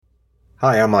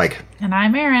Hi, I'm Mike. And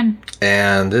I'm Erin.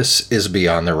 And this is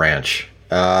Beyond the Ranch.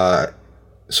 So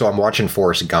I'm watching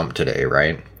Forrest Gump today,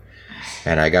 right?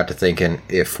 And I got to thinking,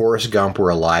 if Forrest Gump were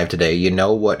alive today, you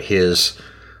know what his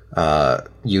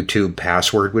YouTube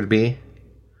password would be?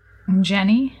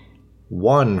 Jenny?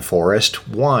 One, Forrest,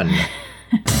 one.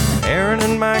 Erin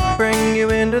and Mike bring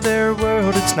you into their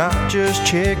world. It's not just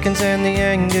chickens and the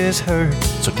Angus herd.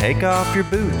 So take off your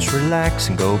boots, relax,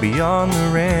 and go beyond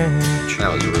the ranch.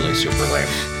 That was really super lame.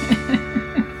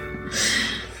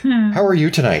 How are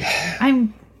you tonight?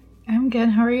 I'm good.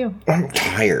 How are you? I'm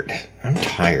tired.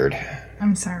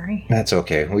 I'm sorry. That's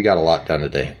okay. We got a lot done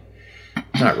today.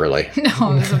 Not really.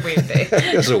 No, it was a weird day.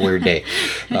 It was a weird day.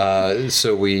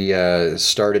 So we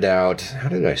started out... How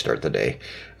did I start the day?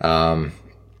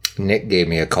 Nick gave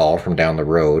me a call from down the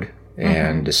road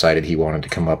and decided he wanted to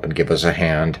come up and give us a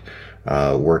hand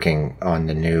working on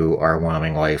the new Our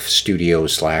Wyoming Life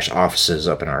studios / offices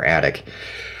up in our attic.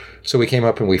 So we came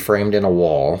up and we framed in a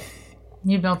wall.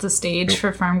 You built a stage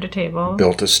for farm to table.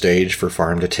 Built a stage for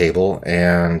farm to table,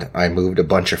 and I moved a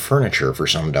bunch of furniture for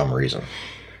some dumb reason.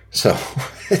 So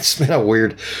it's been a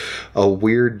weird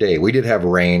day. We did have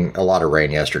rain, a lot of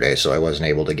rain yesterday, so I wasn't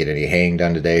able to get any haying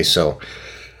done today. So,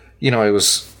 it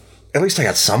was, at least I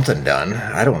got something done.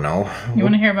 I don't know. You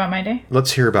want to hear about my day?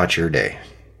 Let's hear about your day.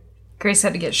 Grace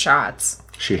had to get shots.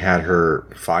 She had her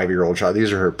 5-year-old shot.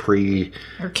 These are her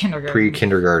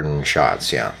pre-kindergarten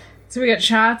shots, yeah. So we got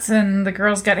shots, and the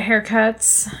girls got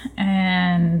haircuts,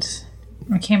 and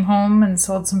I came home and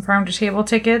sold some farm to table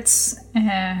tickets,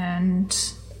 and...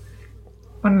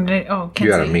 Kenzie.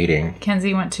 You had a meeting.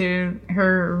 Kenzie went to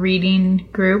her reading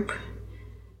group,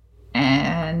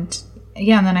 and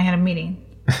then I had a meeting.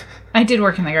 I did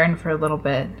work in the garden for a little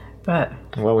bit, but...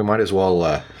 Well, we might as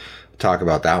well talk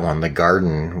about that one. The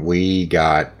garden, we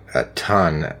got a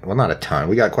ton. Well, not a ton.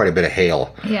 We got quite a bit of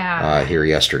hail here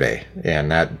yesterday,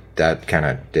 and that kind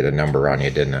of did a number on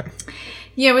you, didn't it?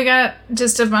 Yeah, we got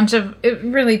just a bunch of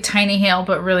really tiny hail,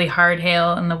 but really hard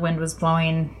hail, and the wind was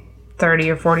blowing 30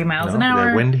 or 40 miles an hour.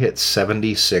 The wind hit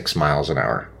 76 miles an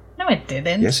hour. No, it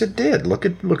didn't. Yes, it did. Look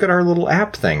at our little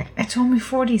app thing. It told me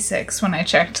 46 when I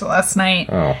checked last night.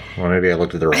 Oh, well, maybe I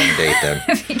looked at the wrong date then.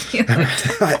 I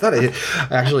thought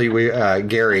actually,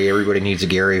 Gary, everybody needs a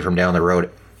Gary from down the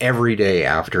road. Every day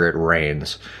after it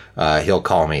rains, he'll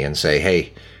call me and say,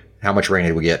 hey, how much rain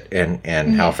did we get,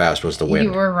 and how fast was the wind?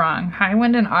 You were wrong. High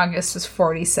wind in August was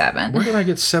 47. Where did I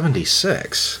get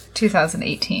 76?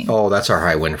 2018. Oh, that's our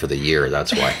high wind for the year.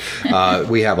 That's why.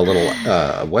 We have a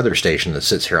little weather station that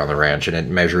sits here on the ranch, and it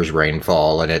measures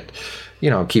rainfall, and it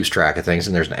keeps track of things,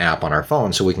 and there's an app on our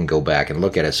phone so we can go back and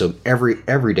look at it. So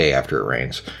every day after it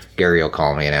rains, Gary will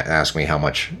call me and ask me how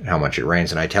much it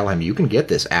rains, and I tell him, you can get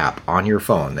this app on your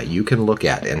phone that you can look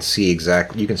at and see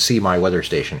you can see my weather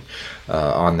station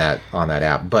on that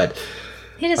app. But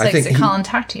he just likes to call and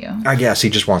talk to you. I guess he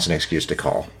just wants an excuse to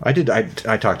call. I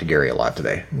talked to Gary a lot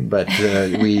today, but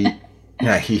he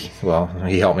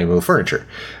helped me move furniture.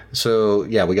 So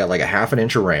yeah, we got like a half an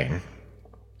inch of rain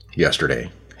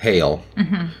yesterday. Hail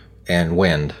and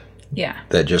wind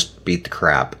that just beat the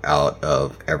crap out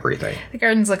of everything. The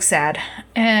gardens look sad,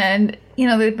 and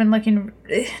they've been looking,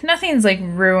 nothing's like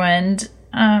ruined.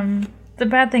 The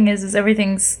bad thing is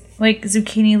everything's like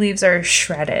zucchini leaves are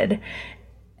shredded,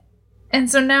 and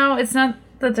so now it's not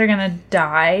that they're gonna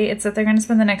die, it's that they're gonna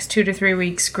spend the next 2 to 3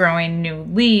 weeks growing new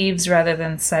leaves rather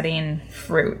than setting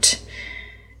fruit.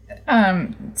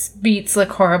 Beets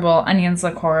look horrible, onions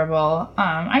look horrible.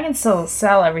 I can still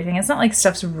sell everything. It's not like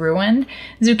stuff's ruined.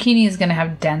 Zucchini is going to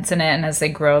have dents in it, and as they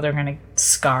grow, they're going to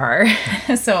scar.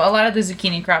 So a lot of the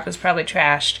zucchini crop is probably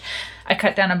trashed. I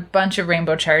cut down a bunch of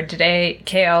rainbow chard today.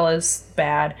 Kale is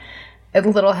bad.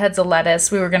 Little heads of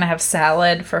lettuce. We were going to have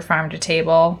salad for farm to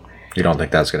table. You don't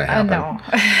think that's going to happen? No.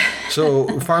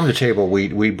 So farm to table,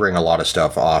 we bring a lot of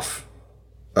stuff off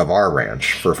of our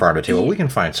ranch for farm to table. We can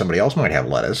find somebody else might have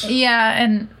lettuce. Yeah,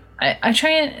 and I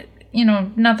try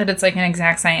and, not that it's like an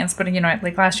exact science, but,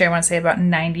 like last year I want to say about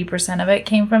 90% of it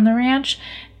came from the ranch.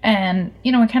 And,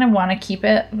 we kind of want to keep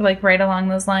it like right along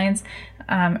those lines.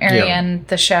 Ariane,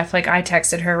 the chef, like I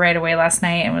texted her right away last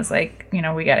night and was like,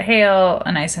 we got hail,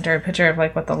 and I sent her a picture of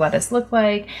like what the lettuce looked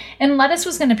like. And lettuce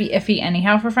was going to be iffy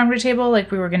anyhow for farm to table.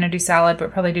 Like we were going to do salad,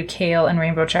 but probably do kale and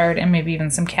rainbow chard and maybe even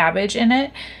some cabbage in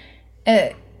it.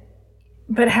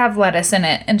 But have lettuce in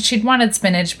it. And she'd wanted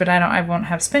spinach, but I won't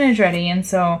have spinach ready. And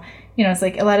so, it's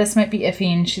like lettuce might be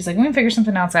iffy. And she's like, we can figure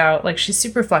something else out. Like she's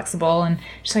super flexible. And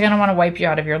she's like, I don't want to wipe you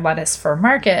out of your lettuce for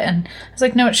market. And I was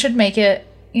like, no, it should make it,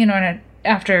 and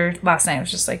after last night, I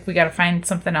was just like, we got to find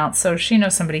something else. So she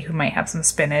knows somebody who might have some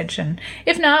spinach, and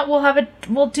if not,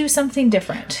 we'll do something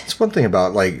different. It's one thing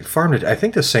about like I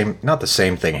think not the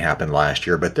same thing happened last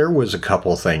year, but there was a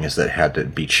couple things that had to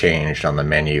be changed on the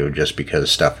menu just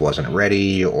because stuff wasn't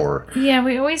ready or. Yeah,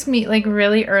 we always meet like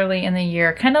really early in the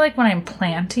year, kind of like when I'm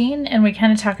planting, and we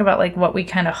kind of talk about like what we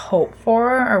kind of hope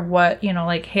for, or what,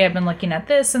 like, hey, I've been looking at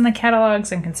this in the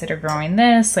catalogs and consider growing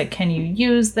this. Like, can you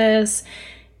use this?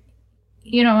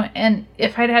 And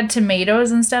if I'd had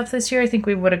tomatoes and stuff this year, I think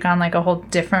we would have gone like a whole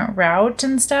different route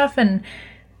and stuff. And,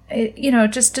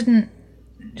 it just didn't.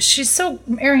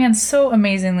 Ariane's so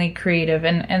amazingly creative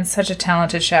and such a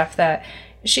talented chef that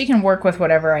she can work with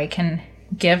whatever I can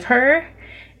give her.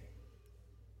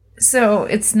 So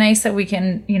it's nice that we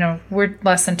can, we're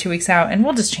less than 2 weeks out and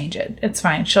we'll just change it. It's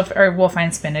fine. We'll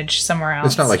find spinach somewhere else.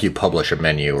 It's not like you publish a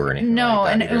menu or anything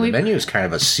like that. And the menu is kind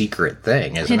of a secret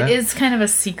thing, isn't it? It is kind of a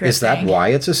secret thing. Is that why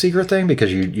it's a secret thing?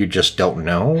 Because you just don't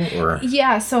know? Or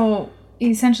yeah, so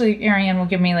essentially Ariane will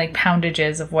give me like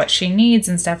poundages of what she needs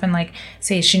and stuff, and like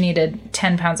say she needed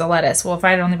 10 pounds of lettuce. Well, if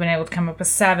I'd only been able to come up with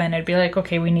 7, it'd be like,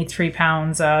 okay, we need 3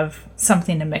 pounds of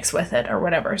something to mix with it or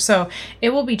whatever. So it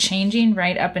will be changing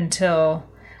right up until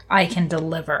I can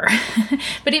deliver.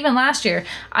 But even last year,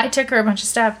 I took her a bunch of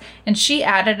stuff and she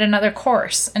added another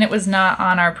course, and it was not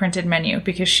on our printed menu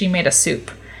because she made a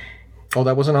soup. Oh,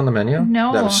 that wasn't on the menu?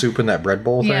 No. That was soup in that bread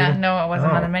bowl thing? Yeah, no, it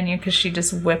wasn't on the menu because she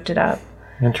just whipped it up.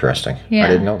 Interesting. Yeah. I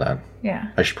didn't know that.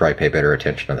 Yeah. I should probably pay better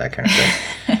attention to that kind of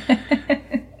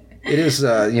thing. It is,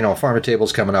 Farm to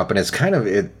Table's coming up, and it's kind of,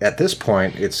 at this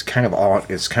point, it's kind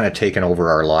of taken over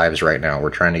our lives right now.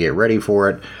 We're trying to get ready for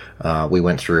it. We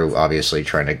went through, obviously,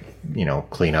 trying to,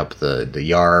 clean up the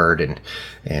yard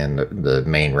and the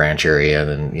main ranch area.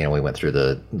 And then, we went through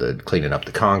the cleaning up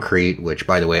the concrete, which,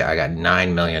 by the way, I got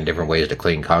 9 million different ways to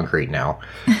clean concrete now.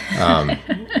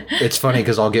 It's funny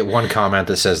because I'll get one comment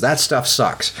that says, that stuff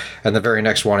sucks. And the very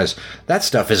next one is, that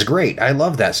stuff is great. I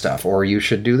love that stuff. Or you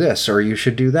should do this, or you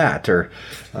should do that. Or,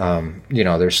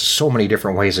 there's so many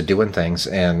different ways of doing things.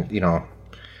 And,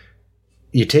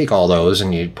 you take all those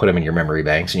and you put them in your memory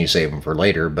banks and you save them for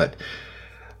later. But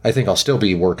I think I'll still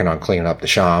be working on cleaning up the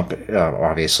shop.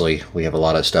 Obviously, we have a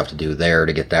lot of stuff to do there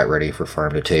to get that ready for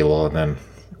Farm to Table. And then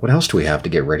what else do we have to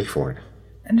get ready for it?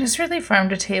 And just really Farm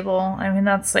to Table. I mean,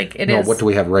 that's like, it is. What do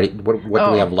we have ready? What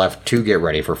do we have left to get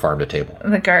ready for Farm to Table?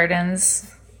 The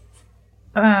gardens.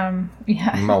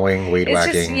 Yeah. Mowing, weed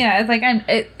whacking. Just, yeah, like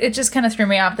it just kind of threw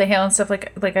me off, the hail and stuff.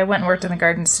 Like I went and worked in the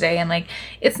gardens today, and like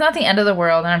it's not the end of the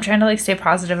world, and I'm trying to like stay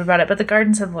positive about it. But the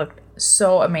gardens have looked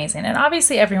so amazing, and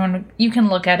obviously you can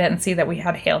look at it and see that we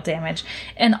had hail damage,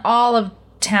 and all of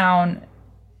town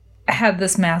had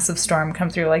this massive storm come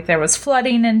through. Like there was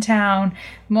flooding in town,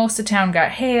 most of town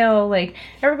got hail. Like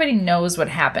everybody knows what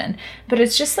happened, but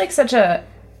it's just like such a.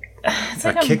 It's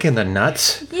like a kick in the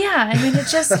nuts. Yeah, I mean, it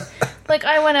just like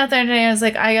I went out there today. I was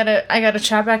like, I gotta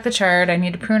chop back the chard. I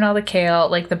need to prune all the kale.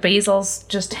 Like the basil's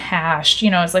just hashed.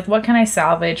 It's like, what can I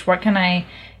salvage? What can I,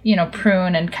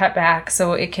 prune and cut back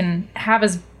so it can have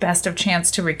as best of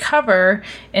chance to recover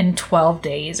in 12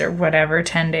 days or whatever,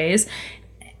 10 days.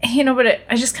 But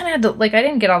I just kind of had to, like, I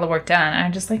didn't get all the work done. I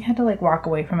just, like, had to, like, walk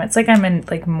away from it. It's like I'm in,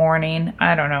 like, mourning.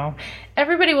 I don't know.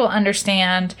 Everybody will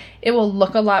understand. It will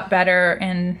look a lot better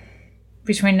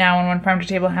between now and when Farm to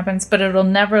Table happens, but it'll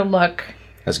never look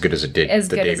as good as it did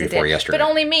the day before yesterday. But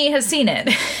only me has seen it.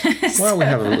 Well, we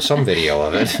have some video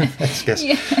of it. I guess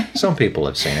some people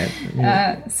have seen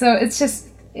it. So it's just,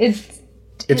 it's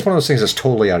one of those things that's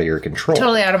totally out of your control.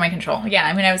 Totally out of my control. Yeah,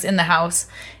 I mean, I was in the house,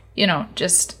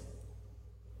 just...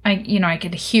 I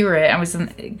could hear it. I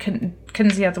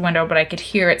couldn't see out the window, but I could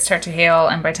hear it start to hail.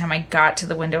 And by the time I got to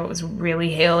the window, it was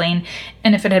really hailing.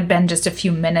 And if it had been just a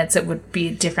few minutes, it would be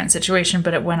a different situation.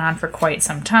 But it went on for quite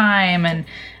some time. And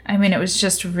I mean, it was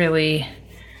just really,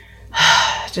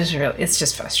 it's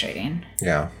just frustrating.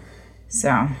 Yeah.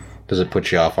 So. Does it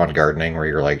put you off on gardening where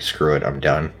you're like, screw it, I'm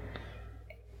done?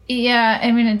 Yeah.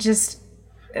 I mean, it just.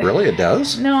 Really? It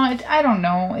does? No, I don't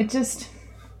know.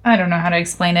 I don't know how to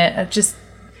explain it. It just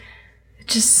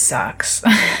sucks.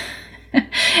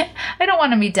 I don't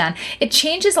want to be done. It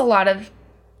changes a lot of,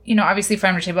 obviously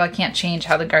Farm to Table, I can't change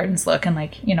how the gardens look and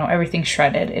like, everything's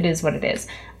shredded. It is what it is.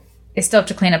 I still have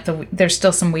to clean up there's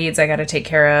still some weeds I got to take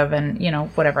care of and,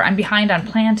 whatever. I'm behind on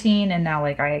planting and now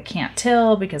like I can't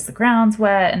till because the ground's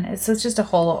wet and it's just a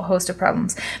whole host of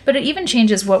problems. But it even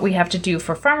changes what we have to do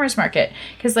for farmer's market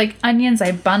because like onions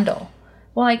I bundle.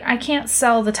 Well, like I can't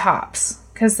sell the tops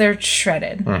because they're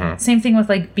shredded. Same thing with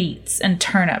like beets and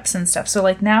turnips and stuff. So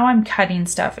like now I'm cutting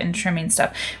stuff and trimming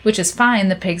stuff, which is fine.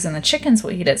 The pigs and the chickens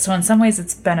will eat it. So in some ways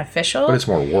it's beneficial. But it's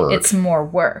more work. It's more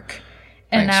work.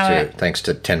 And Thanks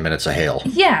to 10 minutes of hail.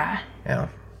 Yeah. Yeah.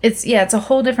 It's a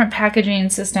whole different packaging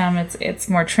system. It's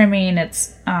more trimming.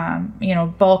 It's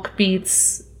bulk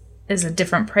beets is a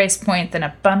different price point than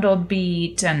a bundled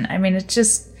beet, and I mean it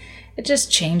just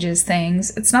changes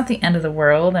things. It's not the end of the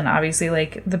world, and obviously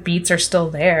like the beets are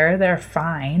still there. They're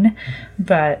fine,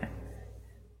 but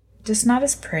just not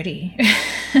as pretty.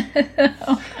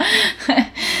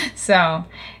 So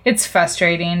it's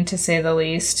frustrating to say the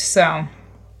least. So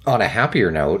on a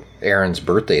happier note, Erin's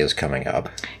birthday is coming up.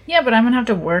 Yeah, but I'm going to have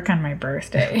to work on my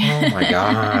birthday. Oh my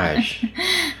gosh.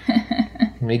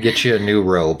 Let me get you a new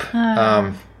rope.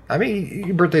 I mean,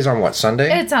 your birthday's on what,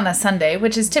 Sunday? It's on a Sunday,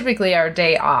 which is typically our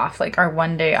day off, like our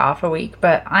 1 day off a week.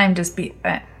 But I'm just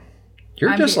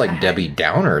You're just like Debbie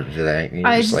Downer today.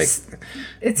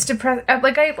 It's depressed.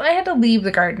 Like I had to leave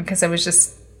the garden because I was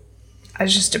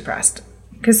just depressed.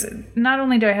 Because not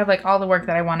only do I have like all the work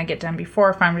that I want to get done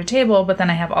before farm to table, but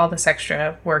then I have all this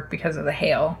extra work because of the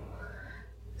hail.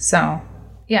 So,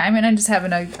 yeah, I mean, I'm just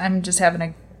having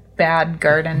a bad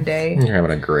garden day. You're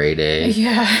having a gray day.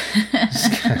 Yeah.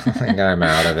 I think I'm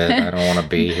out of it. I don't want to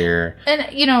be here. And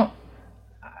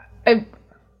a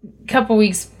couple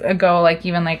weeks ago, like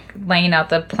even like laying out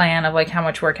the plan of like how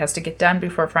much work has to get done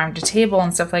before farm to table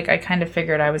and stuff, like I kind of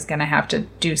figured I was gonna have to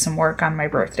do some work on my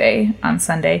birthday on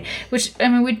Sunday, which I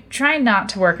mean we try not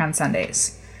to work on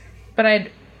Sundays, but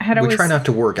we try not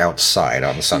to work outside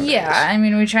on Sundays. Yeah, I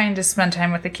mean we try to spend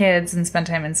time with the kids and spend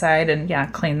time inside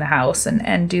and clean the house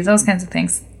and do those kinds of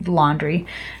things, laundry,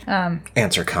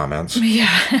 answer comments.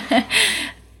 Yeah.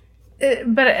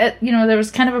 But there was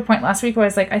kind of a point last week where I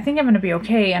was like, I think I'm going to be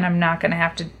okay, and I'm not going to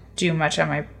have to do much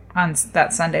on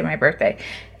that Sunday, my birthday.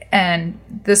 And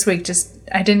this week,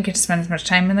 I didn't get to spend as much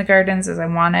time in the gardens as I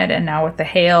wanted, and now with the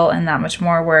hail and that much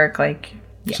more work, like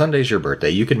Sunday's your birthday.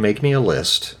 You can make me a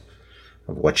list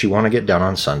of what you want to get done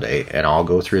on Sunday, and I'll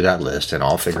go through that list and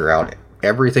I'll figure out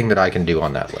everything that I can do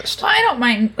on that list. Well, I don't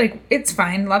mind. Like it's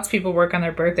fine. Lots of people work on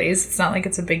their birthdays. It's not like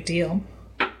it's a big deal.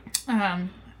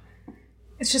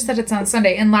 It's just that it's on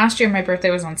Sunday. And last year, my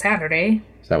birthday was on Saturday.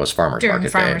 So that was Farmer's Market Day.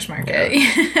 Farmer's Market.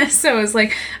 Yeah. So it was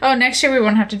like, oh, next year we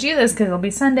won't have to do this because it'll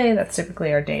be Sunday. That's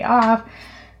typically our day off.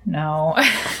 No.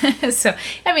 So,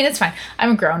 I mean, it's fine.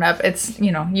 I'm a grown-up. It's,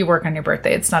 you work on your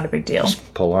birthday. It's not a big deal.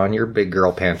 Just pull on your big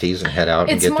girl panties and head out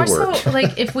and get to work. It's more so,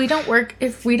 like,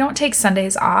 if we don't take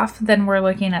Sundays off, then we're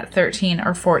looking at 13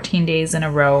 or 14 days in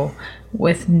a row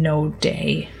with no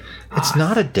day. It's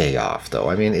not a day off, though.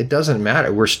 I mean, it doesn't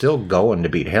matter. We're still going to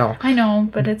beat hell. I know,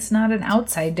 but it's not an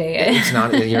outside day. It's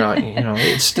not,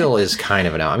 it still is kind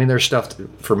of an out. I mean, there's stuff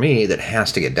for me that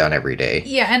has to get done every day.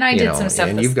 Yeah, and I did some stuff.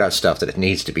 And you've got stuff that it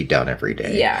needs to be done every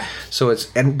day. Yeah. So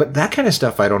but that kind of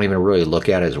stuff I don't even really look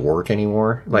at as work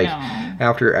anymore. Like,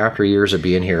 after years of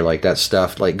being here, like that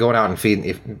stuff, like going out and feeding,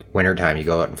 if wintertime, you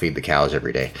go out and feed the cows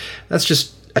every day. That's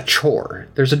just a chore.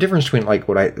 There's a difference between like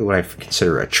what I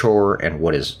consider a chore and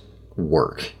what is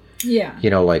work. Yeah.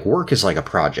 Like work is like a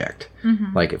project.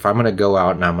 Mm-hmm. Like if I'm going to go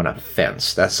out and I'm going to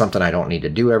fence, that's something I don't need to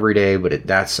do every day, but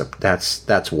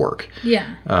that's work.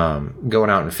 Yeah. Going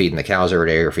out and feeding the cows every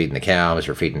day, or feeding the cows,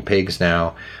 or feeding pigs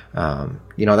now,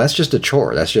 that's just a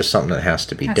chore. That's just something that has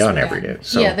to be done every day.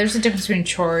 So yeah, there's a difference between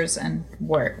chores and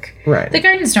work. Right. The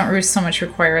gardens don't so much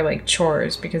require like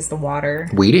chores because the water.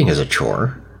 Weeding is a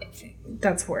chore.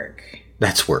 That's work.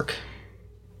 That's work.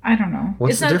 I don't know.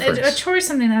 What's the difference? A chore is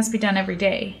something that has to be done every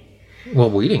day. Well,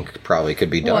 weeding probably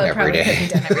could be done every day. Could be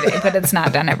done every day, but it's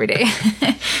not done every day,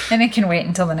 and it can wait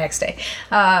until the next day.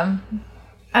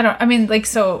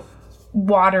 So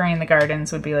watering the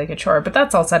gardens would be like a chore, but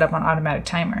that's all set up on automatic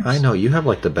timers. I know you have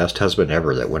like the best husband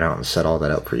ever that went out and set all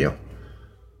that up for you.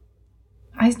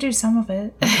 I do some of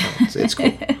it. It's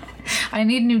cool. I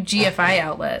need a new GFI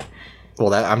outlet.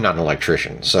 Well, I'm not an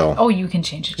electrician, so. Oh, you can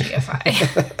change a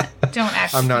GFI. Don't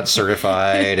actually. I'm not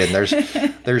certified, and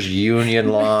there's union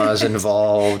laws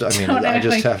involved. I mean, I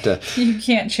just have to. You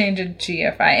can't change a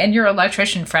GFI, and your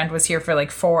electrician friend was here for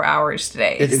like 4 hours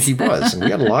today. He was, and we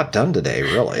got a lot done today,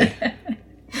 really.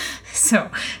 So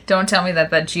don't tell me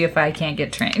that GFI can't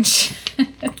get trained.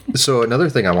 So another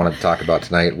thing I wanted to talk about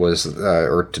tonight was,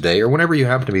 or today, or whenever you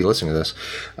happen to be listening to this,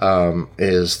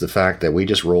 is the fact that we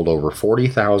just rolled over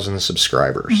 40,000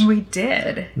 subscribers. We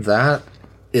did. That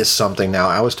is something. Now,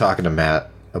 I was talking to Matt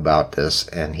about this,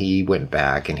 and he went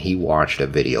back and he watched a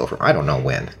video from I don't know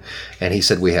when, and he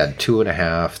said we had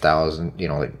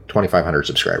 2,500, like 2,500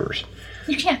 subscribers.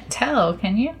 You can't tell,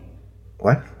 can you?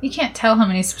 What? You can't tell how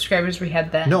many subscribers we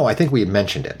had then. No, I think we had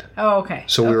mentioned it. Oh, okay.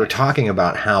 So we were talking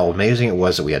about how amazing it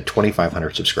was that we had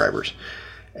 2,500 subscribers.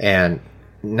 And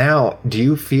now, do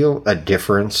you feel a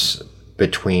difference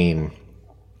between,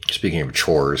 speaking of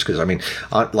chores, because I mean,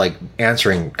 like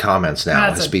answering comments now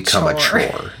That's has a become a chore.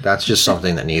 chore. That's just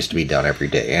something that needs to be done every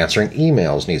day. Answering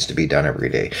emails needs to be done every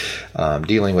day.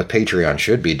 Dealing with Patreon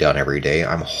should be done every day.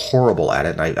 I'm horrible at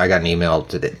it. And I got an email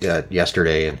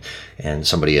yesterday, and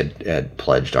somebody had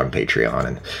pledged on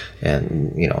Patreon,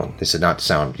 and you know, they said not to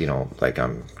sound, you know, like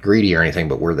I'm greedy or anything,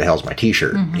 but where the hell's my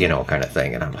t-shirt, you know, kind of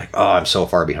thing. And I'm like, oh, I'm so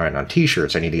far behind on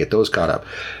t-shirts. I need to get those caught up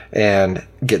and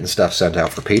getting stuff sent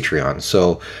out for Patreon.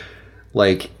 So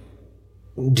like,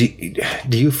 do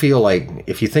you feel like,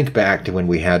 if you think back to when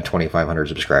we had 2,500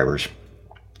 subscribers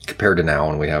compared to now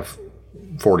when we have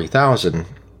 40,000,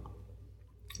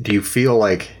 do you feel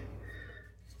like,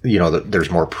 you know, that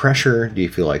there's more pressure? Do you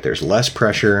feel like there's less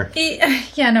pressure?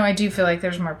 Yeah, no, I do feel like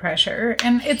there's more pressure.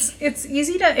 And it's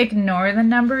easy to ignore the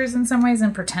numbers in some ways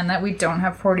and pretend that we don't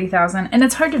have 40,000. And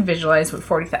it's hard to visualize what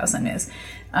 40,000 is.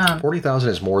 40,000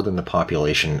 is more than the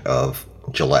population of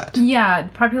Gillette. Yeah,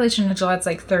 population of Gillette's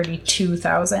like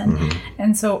 32,000. Mm-hmm.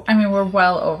 And so, I mean, we're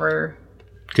well over.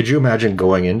 Could you imagine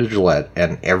going into Gillette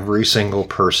and every single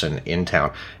person in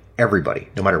town, everybody,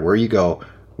 no matter where you go,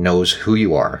 knows who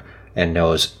you are and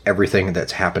knows everything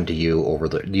that's happened to you over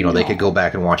the, you know, they could go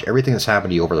back and watch everything that's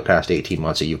happened to you over the past 18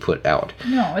 months that you put out.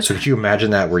 No, it's, So could you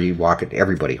imagine that, where you walk at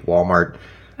everybody, Walmart,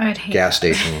 I'd hate gas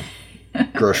that. station,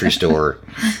 grocery store,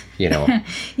 you know.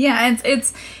 Yeah,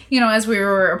 it's you know, as we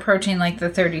were approaching like the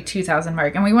 32,000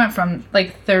 mark, and we went from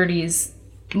like 30s,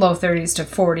 low 30s to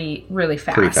 40 really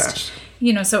fast. Pretty fast.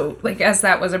 You know, so like as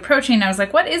that was approaching, I was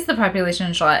like, what is the population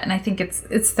in Gillette? And I think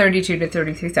it's 32 to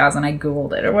 33,000. I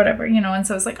Googled it or whatever, you know, and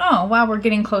so it's like, oh, wow, we're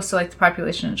getting close to like the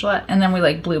population in Gillette. And then we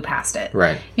like blew past it.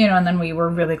 Right. You know, and then we were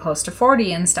really close to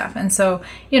 40 and stuff. And so,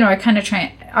 you know, I kind of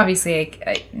try, obviously,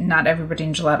 not everybody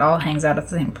in Gillette all hangs out at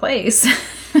the same place.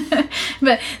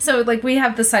 But so like we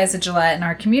have the size of Gillette in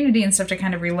our community and stuff to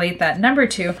kind of relate that number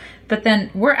to. But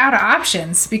then we're out of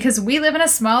options because we live in a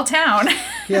small town.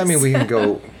 Yeah, I mean, we can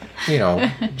go, you know,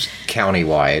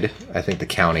 county-wide. I think the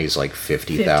county's like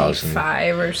 50,000.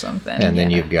 55 or something. And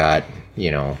then yeah. you've got,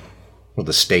 you know, well,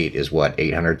 the state is what,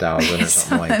 800,000 or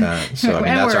something like that. So, I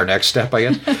mean, that's our next step, I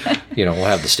guess. You know, we'll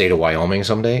have the state of Wyoming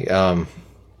someday.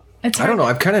 It's I don't know.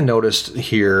 I've kind of noticed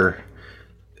here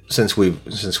since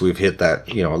we've hit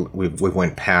that, you know, we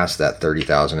went past that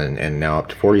 30,000 and now up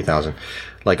to 40,000.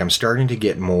 Like, I'm starting to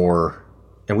get more,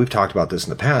 and we've talked about this in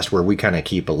the past, where we kind of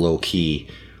keep a low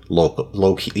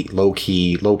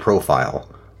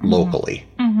profile locally.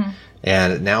 Mm-hmm.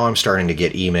 And now I'm starting to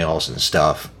get emails and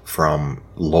stuff from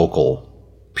local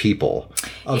people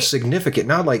of significant,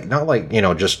 not like, you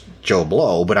know, just Joe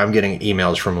Blow, but I'm getting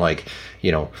emails from, like,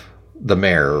 you know, the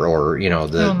mayor, or, you know,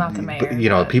 well, not the mayor, you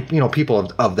know,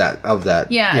 people of that,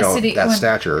 yeah, you know, city, that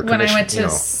stature. When I went to you know,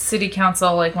 city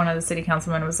council, like one of the city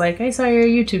councilmen was like, I saw your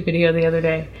YouTube video the other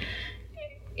day.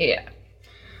 Yeah.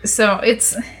 So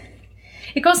it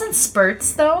goes in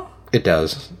spurts though. it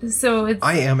does. So it's,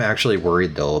 I am actually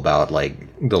worried though about like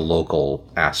the local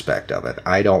aspect of it.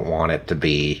 I don't want it to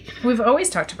be. we've always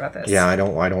talked about this. Yeah, I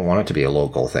don't want it to be a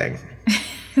local thing.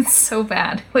 It's so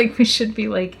bad. Like, we should be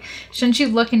like, shouldn't you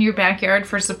look in your backyard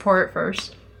for support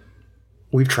first?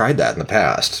 We've tried that in the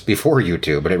past before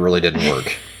YouTube, but it really didn't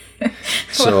work.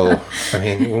 So, I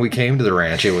mean, when we came to the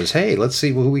ranch, it was, hey, let's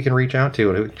see who we can reach out to,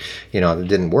 and who, you know, it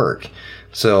didn't work.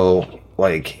 So,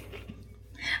 like,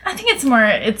 I think it's more,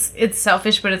 it's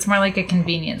selfish, but it's more like a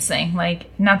convenience thing.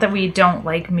 Like, not that we don't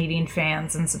like meeting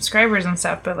fans and subscribers and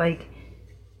stuff, but like,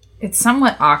 it's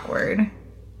somewhat awkward.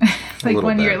 Like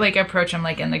when you're like approach them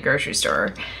like in the grocery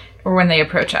store, or when they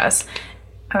approach us.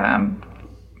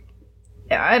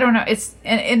 I don't know. It's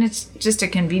and it's just a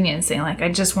convenience thing. Like,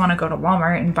 I just want to go to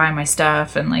Walmart and buy my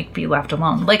stuff and like be left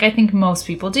alone. Like, I think most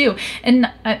people do. And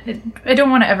I don't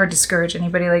want to ever discourage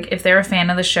anybody. Like, if they're a fan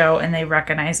of the show and they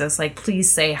recognize us, like,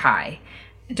 please say hi.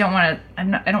 I don't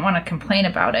want to complain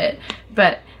about it,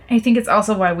 but I think it's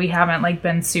also why we haven't like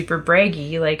been super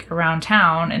braggy like around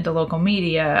town and to local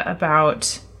media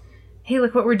about, hey,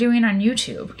 look what we're doing on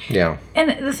YouTube. yeah.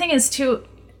 And the thing is too,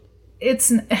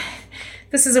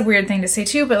 this is a weird thing to say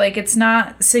too, but like it's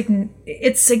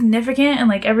significant, and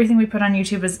like everything we put on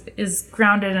YouTube is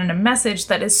grounded in a message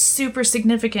that is super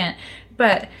significant.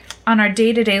 But on our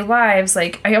day-to-day lives,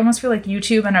 like I almost feel like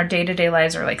YouTube and our day-to-day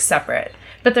lives are like separate,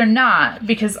 but they're not,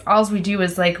 because all we do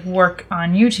is like work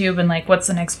on YouTube and like what's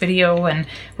the next video and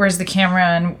where's the camera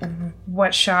and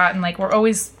what shot, and like we're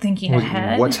always thinking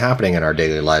ahead. What's happening in our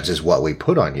daily lives is what we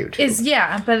put on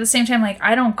YouTube. But at the same time, like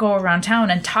I don't go around town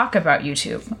and talk about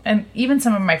YouTube, and even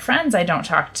some of my friends I don't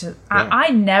talk to. I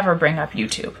never bring up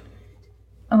YouTube.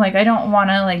 Like I don't want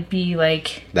to like be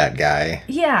like that guy.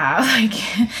 Yeah,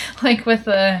 like with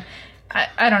the.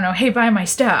 I don't know, hey, buy my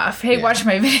stuff. Hey, watch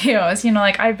my videos. You know,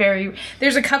 like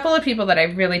there's a couple of people that I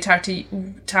really talk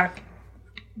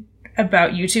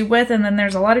about YouTube with, and then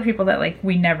there's a lot of people that like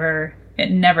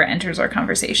it never enters our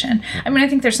conversation. I mean, I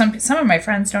think there's some of my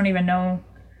friends don't even know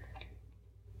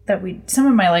that some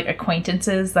of my like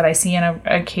acquaintances that I see on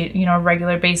a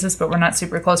regular basis, but we're not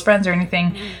super close friends or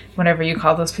anything, whatever you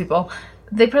call those people,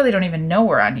 they probably don't even know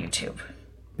we're on YouTube.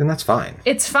 And that's fine.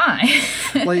 It's fine.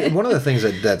 Like one of the things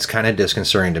that's kind of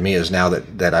disconcerting to me is now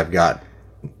that I've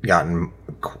gotten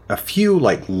a few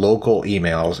like local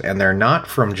emails, and they're not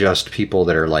from just people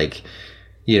that are like,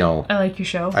 you know, I like your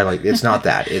show. It's not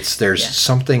that. There's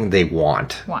something they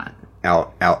want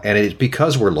out, and it's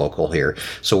because we're local here,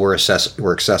 so we're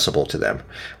accessible to them,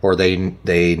 or they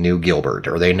knew Gilbert,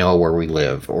 or they know where we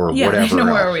live, or whatever. They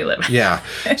know where we live. Yeah.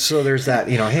 So there's that,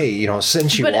 you know, hey, you know,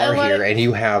 since you are here and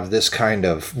you have this kind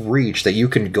of reach that you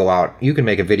can go out, you can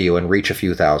make a video and reach a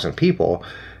few thousand people.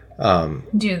 Can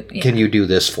you do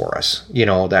this for us? You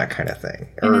know, that kind of thing.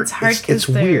 And it's hard. It's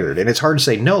weird, and it's hard to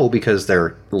say no because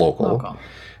they're local.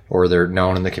 Or they're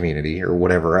known in the community, or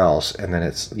whatever else, and then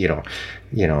it's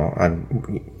I'm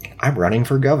running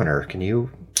for governor. Can you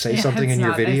say something in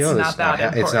your video? It's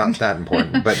not that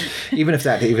important. But even if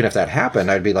that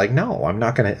happened, I'd be like, no, I'm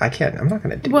not gonna do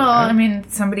that. Well, I mean,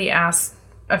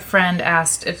 a friend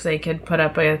asked if they could put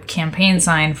up a campaign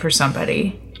sign for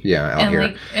somebody. Yeah, out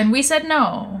here. And we said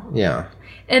no. Yeah.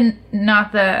 And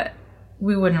not that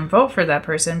we wouldn't vote for that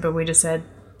person, but we just said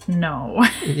no.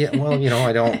 Yeah, well, you know,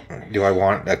 I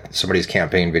want somebody's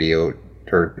campaign video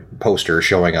or poster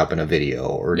showing up in a video,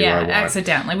 or do I want...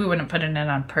 accidentally. We wouldn't put it in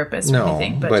on purpose or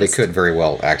anything. But it could very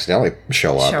well accidentally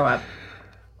show up.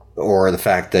 Or the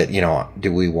fact that, you know,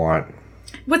 do we want...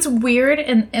 What's weird,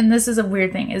 and this is a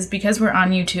weird thing, is because we're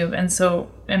on YouTube,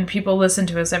 and people listen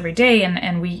to us every day,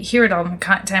 and we hear it all the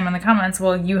time in the comments,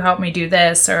 well, you helped me do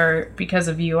this, or because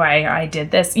of you, I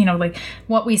did this. You know, like,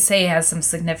 what we say has some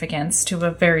significance to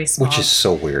a very small... Which is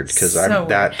so weird, because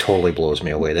that totally blows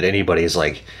me away, that anybody's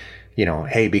like, you know,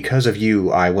 hey, because of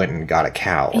you, I went and got a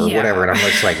cow, or whatever, and I'm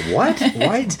just like, what?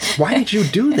 Why did you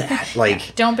do that?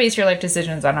 Like, don't base your life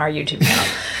decisions on our YouTube channel.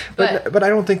 But I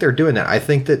don't think they're doing that. I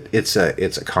think that it's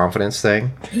a confidence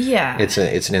thing. Yeah. It's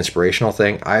an inspirational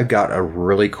thing. I've got a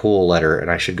really cool letter,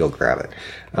 and I should go grab it.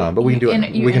 But we can do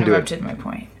it. You interrupted my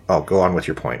point. Oh, go on with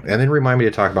your point, and then remind me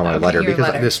to talk about my letter,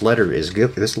 because this letter is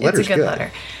good. This letter's good. It's a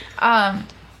good letter.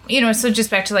 You know, so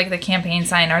just back to like the campaign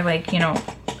sign, or like, you know,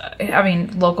 I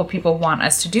mean, local people want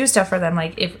us to do stuff for them.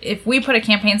 Like if we put a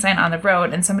campaign sign on the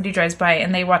road and somebody drives by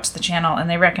and they watch the channel and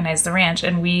they recognize the ranch,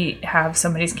 and we have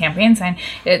somebody's campaign sign,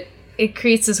 it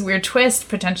creates this weird twist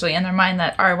potentially in their mind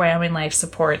that our Wyoming Life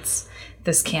supports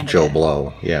this candidate. Joe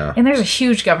Blow, yeah. And there's a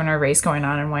huge governor race going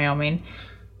on in Wyoming.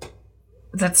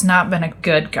 That's not been a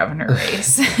good governor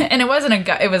race. And it wasn't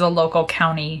it was a local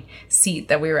county seat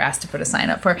that we were asked to put a sign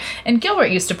up for. And Gilbert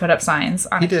used to put up signs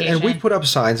on occasion. He did, and we put up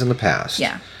signs in the past.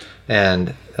 Yeah.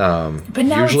 And but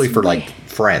now usually for like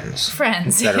friends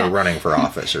that are running for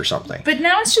office or something. But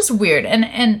now it's just weird.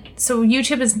 And so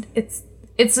YouTube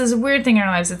it's this weird thing in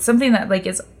our lives. It's something that like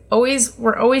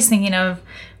we're always thinking of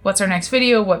what's our next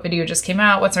video, what video just came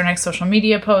out, what's our next social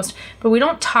media post, but we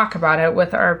don't talk about it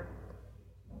with our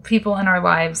people in our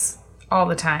lives all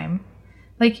the time.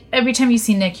 Like every time you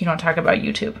see Nick, you don't talk about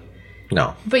YouTube.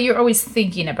 No. But you're always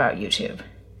thinking about YouTube.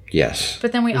 Yes.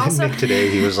 But then we also... Nick today,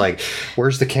 he was like,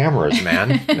 where's the cameras,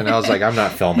 man? And I was like, I'm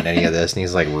not filming any of this. And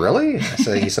he's like, really?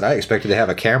 He said, I expected to have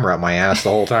a camera up my ass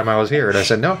the whole time I was here. And I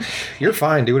said, no, you're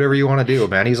fine. Do whatever you want to do,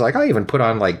 man. He's like, I even put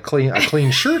on like a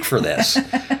clean shirt for this.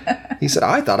 He said,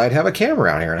 I thought I'd have a camera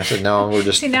out here. And I said, no, we're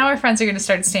just... See, now our friends are going to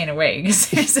start staying away because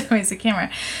there's always a camera.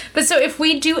 But so if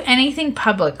we do anything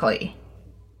publicly,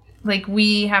 like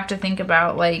we have to think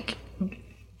about like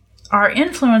our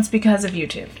influence because of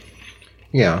YouTube.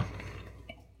 Yeah.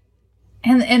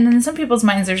 And in some people's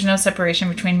minds, there's no separation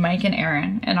between Mike and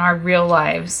Aaron and our real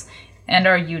lives and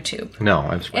our YouTube. No,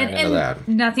 I'm just into that.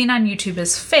 Nothing on YouTube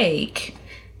is fake,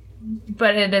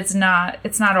 but it's not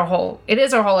our whole... It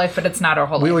is our whole life, but it's not our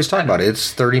whole life. We always talk about it.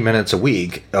 It's 30 minutes a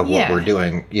week of what we're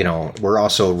doing. You know, we're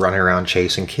also running around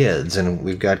chasing kids, and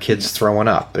we've got kids throwing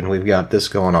up, and we've got this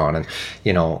going on, and,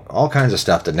 you know, all kinds of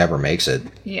stuff that never makes it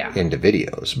into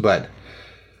videos. But...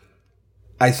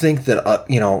 I think that,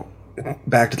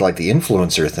 back to like the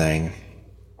influencer thing,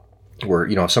 where,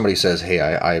 if somebody says, hey,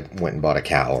 I went and bought a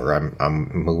cow, or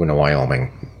I'm moving to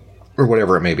Wyoming, or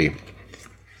whatever it may be,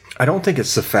 I don't think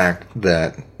it's the fact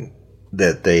that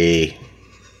they...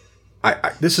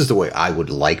 this is the way I would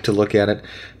like to look at it,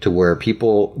 to where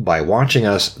people, by watching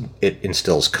us, it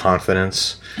instills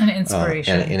confidence and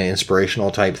inspiration, and an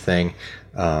inspirational type thing,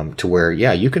 to where,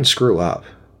 yeah, you can screw up,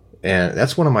 and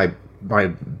that's one of my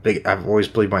big. I've always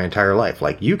believed my entire life,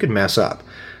 like, you can mess up,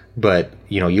 but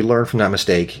you learn from that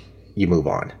mistake, you move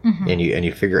on, and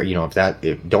you figure,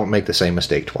 if don't make the same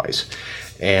mistake twice,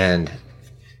 and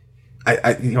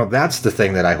I that's the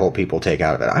thing that I hope people take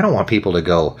out of it. I don't want people to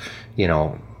go,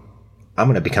 I'm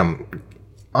going to become...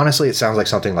 Honestly, it sounds like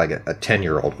something like a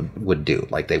 10-year-old would do.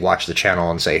 Like, they watch the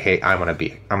channel and say, hey, I'm going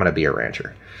to be a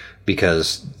rancher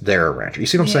because they're a rancher. You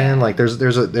see what I'm saying? Like, there's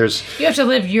you have to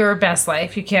live your best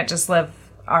life. You can't just live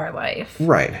our life.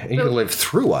 Right. And you can live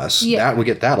through us. Yeah. We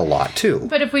get that a lot too.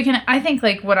 But if we can, I think,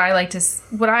 like, what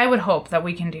I would hope that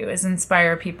we can do is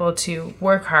inspire people to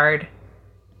work hard,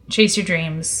 chase your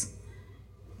dreams,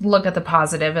 look at the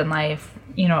positive in life,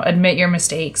 admit your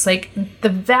mistakes. Like, the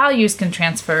values can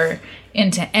transfer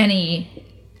into any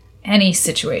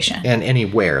situation. And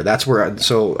anywhere. That's where,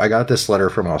 so I got this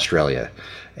letter from Australia,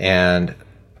 and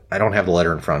I don't have the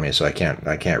letter in front of me, so I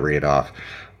can't read it off.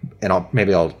 And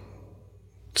I'll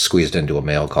squeeze it into a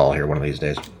mail call here one of these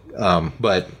days.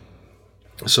 But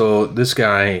so this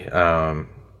guy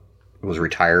was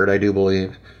retired, I do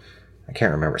believe. I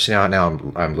can't remember. See, now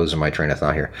I'm losing my train of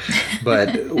thought here. But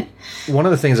one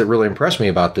of the things that really impressed me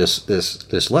about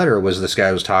this letter was this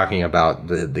guy was talking about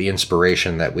the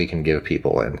inspiration that we can give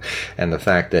people, and the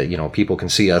fact that people can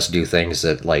see us do things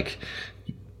that, like,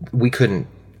 we couldn't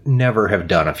never have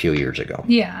done a few years ago.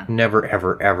 Yeah. Never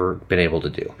ever been able to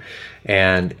do.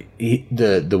 And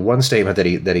the one statement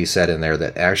that he said in there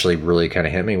that actually really kind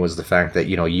of hit me was the fact that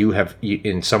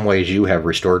in some ways you have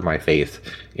restored my faith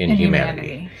in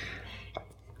humanity.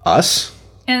 Us?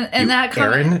 And that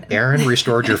Aaron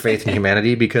restored your faith in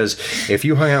humanity, because if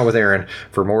you hung out with Aaron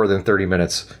for more than 30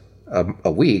 minutes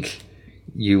a week,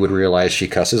 you would realize she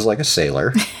cusses like a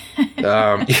sailor.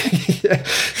 We're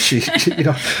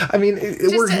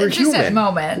human. At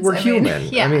moments. We're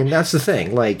human. Yeah. I mean, that's the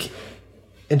thing. Like,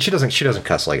 and she doesn't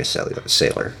cuss like a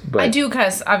sailor. But I do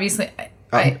cuss, obviously.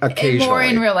 Occasionally. More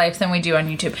in real life than we do on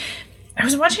YouTube. I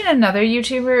was watching another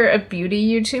YouTuber, a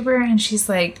beauty YouTuber, and she's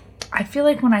like, I feel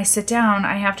like when I sit down,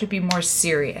 I have to be more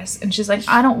serious. And she's like,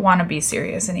 I don't want to be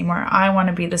serious anymore. I want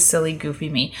to be the silly, goofy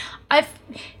me. I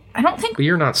don't think... But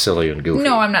you're not silly and goofy.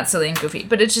 No, I'm not silly and goofy.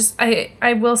 But it's just,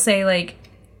 I will say, like,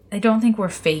 I don't think we're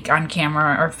fake on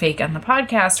camera or fake on the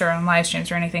podcast or on live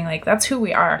streams or anything. Like, that's who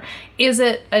we are. Is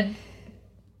it a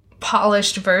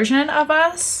polished version of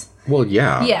us? Well,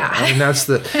 yeah. Yeah. I mean, that's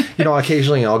the,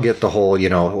 occasionally I'll get the whole,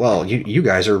 well, you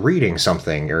guys are reading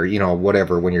something or,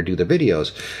 whatever when you do the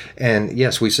videos. And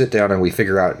yes, we sit down and we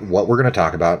figure out what we're going to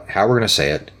talk about, how we're going to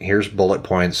say it. Here's bullet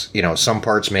points. Some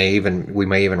parts we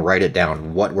may even write it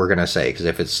down what we're going to say. Because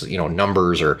if it's,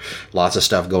 numbers or lots of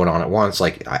stuff going on at once,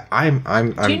 like I'm.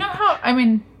 Do you know how, I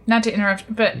mean, not to interrupt,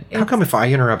 but... How come if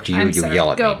I interrupt you, you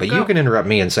yell at me? But you can interrupt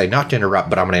me and say, not to interrupt,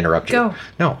 but I'm going to interrupt you. Go.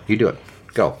 No, you do it.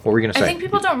 Go. What were you going to say? I think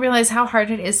people don't realize how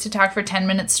hard it is to talk for 10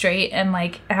 minutes straight and,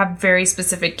 like, have very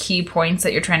specific key points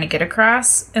that you're trying to get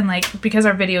across. And, like, because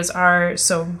our videos are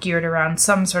so geared around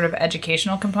some sort of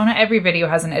educational component, every video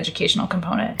has an educational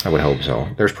component. I would hope so.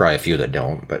 There's probably a few that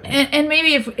don't, but... And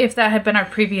maybe if that had been our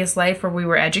previous life where we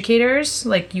were educators,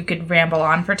 like, you could ramble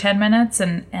on for 10 minutes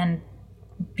and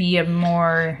be a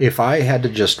more... If I had to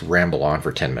just ramble on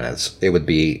for 10 minutes, it would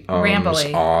be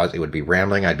rambling. It would be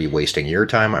rambling. I'd be wasting your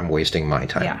time. I'm wasting my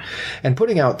time. Yeah. And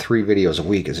putting out 3 videos a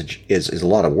week is a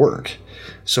lot of work.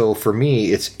 So for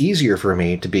me, it's easier for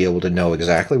me to be able to know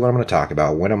exactly what I'm going to talk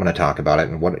about, when I'm going to talk about it,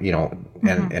 and what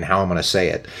and how I'm going to say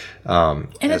it. And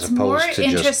it's more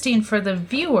interesting for the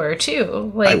viewer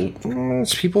too. Like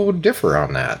people differ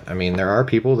on that. I mean, there are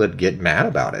people that get mad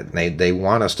about it. They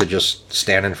want us to just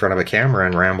stand in front of a camera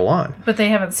and ramble on. But they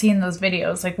haven't seen those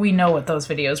videos. Like, we know what those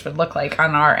videos would look like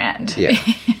on our end. Yeah.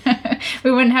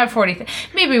 We wouldn't have 40.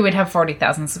 Maybe we'd have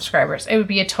 40,000 subscribers. It would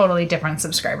be a totally different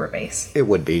subscriber base. It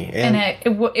would be, and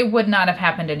it would not have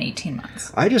happened in 18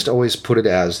 months. I just always put it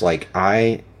as like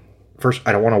I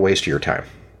don't want to waste your time.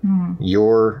 Mm-hmm.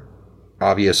 You're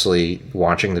obviously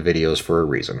watching the videos for a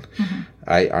reason. Mm-hmm.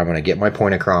 I'm going to get my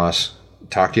point across,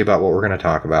 talk to you about what we're going to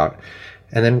talk about,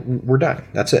 and then we're done.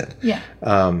 That's it. Yeah.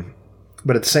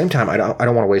 But at the same time, I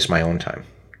don't want to waste my own time.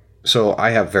 So I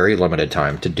have very limited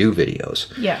time to do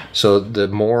videos. Yeah. So the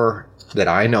more that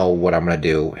I know what I'm going to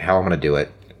do, how I'm going to do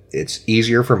it, it's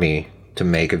easier for me to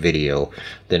make a video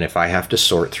than if I have to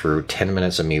sort through 10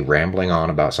 minutes of me rambling on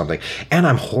about something. And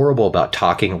I'm horrible about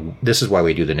talking. This is why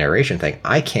we do the narration thing.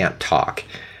 I can't talk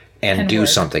and do work.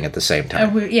 something at the same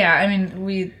time.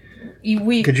 We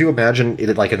Could you imagine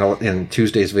it like in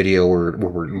Tuesday's video where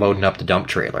we're loading up the dump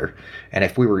trailer, and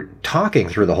if we were talking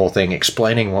through the whole thing,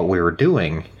 explaining what we were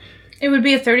doing, it would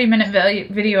be a 30-minute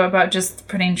video about just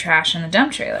putting trash in the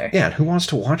dump trailer. yeah, and who wants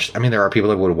to watch? I mean, there are people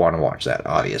that would want to watch that,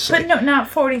 obviously. But no, not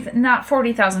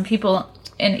 40,000 people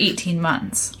in 18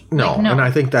 months. No, Like, no. and I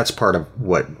think that's part of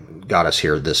what got us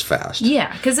here this fast.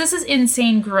 Yeah, because this is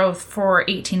insane growth for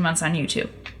 18 months on YouTube.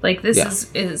 Like, this Yeah.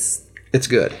 is It's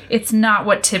good. it's not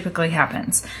what typically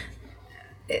happens.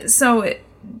 So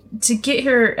to get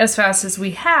here as fast as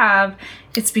we have,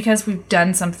 it's because we've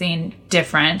done something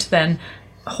different than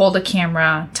hold a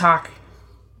camera, talk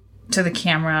to the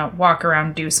camera, walk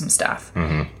around, do some stuff.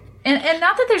 Mm-hmm. And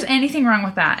not that there's anything wrong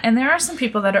with that. And there are some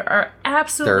people that are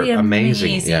absolutely They're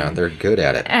amazing. Yeah, they're good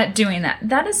at it. at doing that.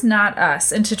 That is not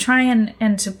us. And to try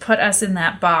and to put us in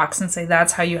that box and say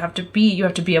that's how you have to be a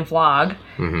vlog.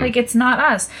 Mm-hmm. Like, it's not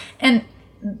us. And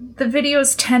the video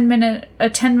is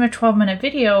 12-minute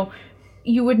video.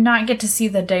 You would not get to see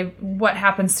the day, what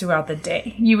happens throughout the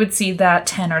day. You would see that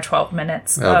 10 or 12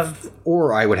 minutes of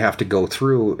Or I would have to go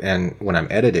through and when I'm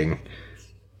editing,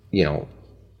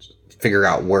 figure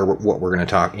out what we're going to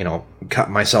talk,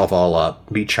 cut myself all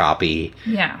up, be choppy,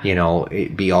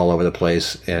 be all over the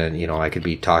place. And, I could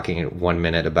be talking 1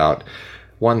 minute about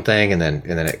one thing and then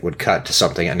it would cut to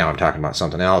something. And now I'm talking about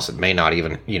something else. It may not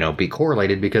even, be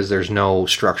correlated because there's no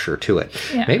structure to it.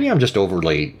 Yeah. Maybe I'm just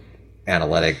overly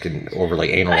analytic and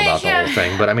overly anal about the whole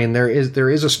thing, but I mean there is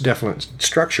a definite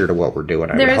structure to what we're doing.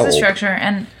 There is a structure,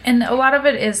 and a lot of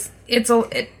it is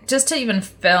just to even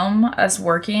film us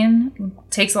working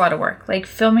takes a lot of work. Like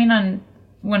filming on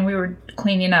when we were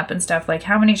cleaning up and stuff. Like,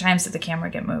 how many times did the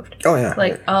camera get moved? Oh yeah,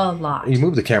 like a lot. You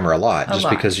move the camera a lot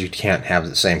because you can't have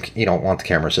the same. You don't want the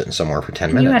camera sitting somewhere for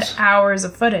 10 minutes. You had hours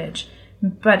of footage,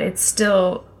 but it's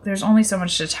still there's only so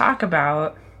much to talk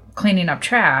about cleaning up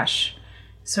trash.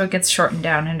 So it gets shortened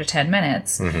down into 10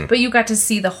 minutes. Mm-hmm. But you got to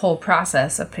see the whole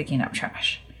process of picking up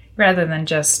trash. Rather than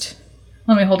just,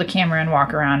 let me hold a camera and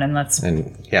walk around and let's...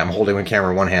 And yeah, I'm holding the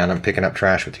camera in one hand. I'm picking up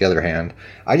trash with the other hand.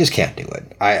 I just can't do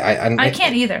it. I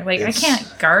can't either. Like, I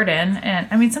can't garden. And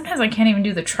I mean, sometimes I can't even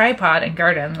do the tripod and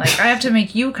garden. Like, I have to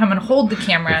make you come and hold the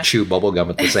camera. Chew bubble gum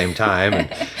at the same time.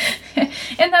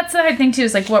 And that's the hard thing, too,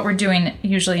 is like what we're doing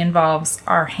usually involves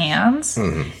our hands.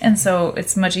 Mm-hmm. And so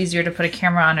it's much easier to put a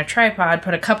camera on a tripod,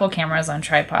 put a couple cameras on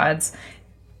tripods,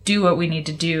 do what we need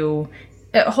to do,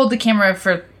 hold the camera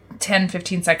for 10,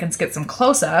 15 seconds, get some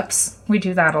close-ups. We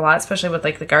do that a lot, especially with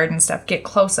like the garden stuff, get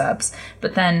close-ups,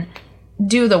 but then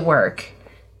do the work,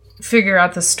 figure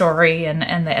out the story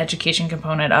and the education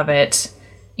component of it.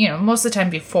 Most of the time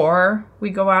before we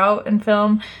go out and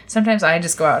film, sometimes I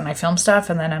just go out and I film stuff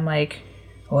and then I'm like,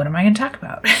 what am I going to talk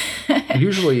about?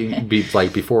 Usually,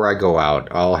 before I go out,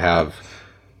 I'll have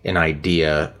an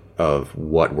idea of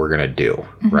what we're going to do,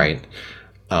 mm-hmm. right?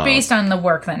 Based on the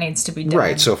work that needs to be done.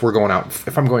 Right. So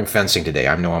if I'm going fencing today,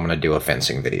 I know I'm going to do a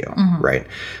fencing video, mm-hmm. right?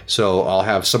 So I'll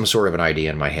have some sort of an idea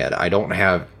in my head. I don't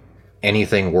have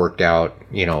anything worked out,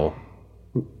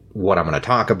 what I'm going to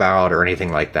talk about or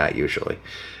anything like that usually.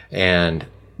 And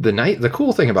the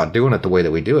cool thing about doing it the way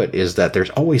that we do it is that there's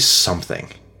always something.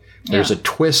 There's a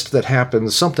twist that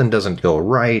happens. Something doesn't go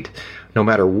right. No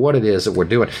matter what it is that we're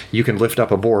doing, you can lift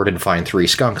up a board and find 3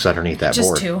 skunks underneath that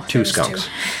board. Two skunks.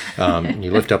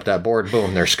 You lift up that board,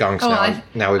 boom, there's skunks.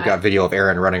 Now we've got video of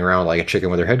Erin running around like a chicken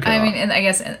with her head cut off. I mean, and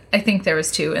I think there was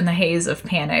 2 in the haze of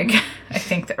panic. I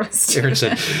think there was 2. Erin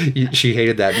said she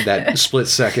hated that split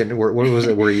second. What was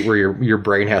it? Where your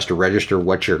brain has to register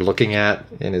what you're looking at,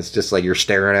 and it's just like you're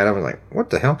staring at them and like, what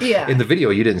the hell? Yeah. In the video,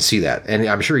 you didn't see that, and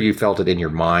I'm sure you felt it in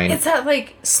your mind. It's that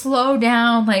like slow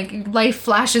down, like life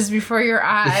flashes before your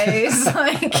eyes.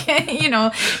 Like,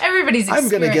 everybody's I'm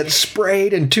going to get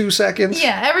sprayed in 2 seconds.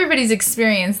 Yeah, everybody's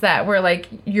experienced that where like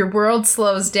your world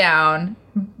slows down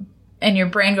and your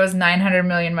brain goes 900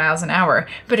 million miles an hour.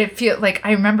 But it feels like,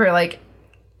 I remember like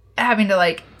having to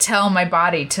like tell my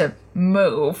body to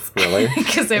move. Really?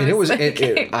 Because I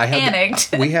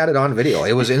panicked. We had it on video.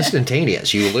 It was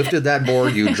instantaneous. You lifted that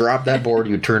board, you dropped that board,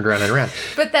 you turned around and ran.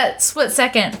 But that split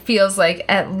second feels like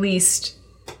at least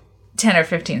 10 or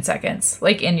 15 seconds,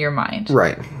 like in your mind.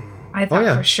 Right. I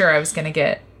thought for sure I was going to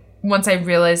get, once I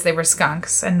realized they were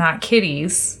skunks and not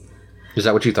kitties. Is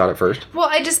that what you thought at first? Well,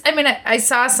 I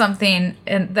saw something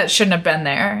that shouldn't have been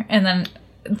there. And then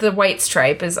the white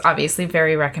stripe is obviously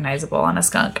very recognizable on a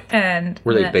skunk. And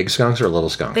were they big skunks or little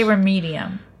skunks? They were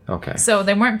medium. Okay. So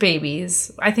they weren't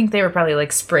babies. I think they were probably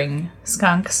like spring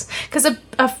skunks. Because a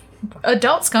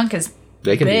adult skunk is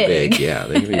They can big. be big. Yeah,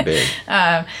 they can be big.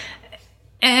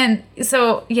 And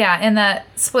so, yeah, in that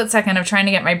split second of trying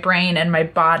to get my brain and my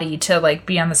body to like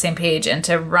be on the same page and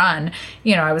to run,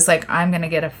 you know, I was like, I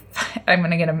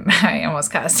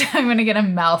almost cussed. I'm going to get a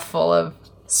mouthful of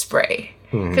spray.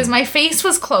 Because my face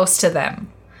was close to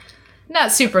them.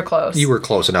 Not super close. You were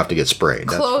close enough to get sprayed.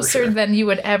 That's for Closer sure. than you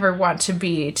would ever want to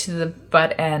be to the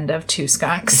butt end of two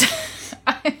skunks.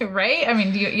 Right? I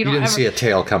mean, you You don't didn't ever... see a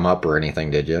tail come up or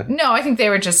anything, did you? No, I think they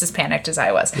were just as panicked as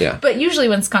I was. Yeah. But usually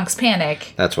when skunks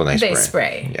panic, That's when they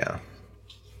spray. Yeah.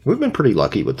 We've been pretty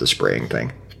lucky with the spraying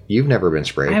thing. You've never been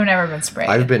sprayed. I've never been sprayed.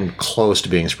 I've been close to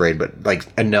being sprayed, but like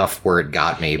enough where it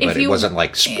got me. But it you- wasn't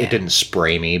like it didn't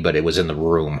spray me, but it was in the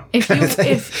room.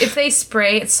 If they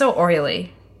spray, it's so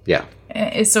oily. Yeah.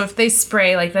 So if they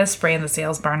spray, like they spray in the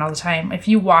sales barn all the time. If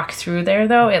you walk through there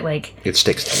though, It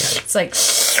sticks to you. it's like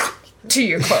to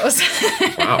your clothes.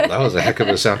 Wow, that was a heck of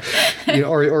a sound.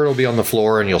 Or it'll be on the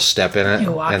floor and you'll step in it,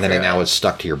 You walk and then through now it. it's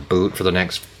stuck to your boot for the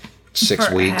next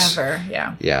 6 weeks. Forever,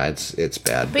 yeah. Yeah, it's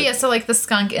bad. But yeah, so like the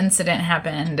skunk incident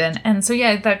happened, and so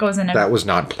yeah, that goes in. That was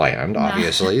not planned,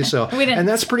 obviously. So, We didn't- and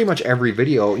that's pretty much every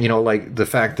video. Like the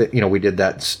fact that we did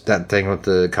that thing with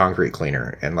the concrete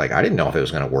cleaner, and like I didn't know if it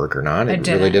was going to work or not. It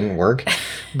really didn't work.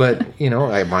 But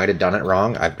I might have done it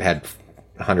wrong. I've had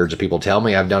hundreds of people tell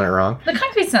me I've done it wrong. The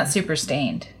concrete's not super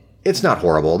stained. It's not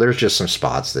horrible. There's just some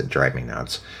spots that drive me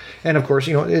nuts. And of course,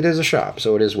 it is a shop,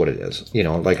 so it is what it is.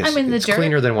 Like it's dirt-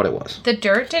 cleaner than what it was. The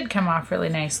dirt did come off really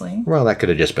nicely. Well, that could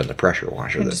have just been the pressure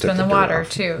washer. Could that just took been the dirt water off.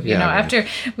 too. Yeah, I mean, After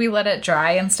we let it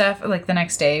dry and stuff, like the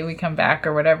next day we come back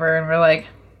or whatever, and we're like,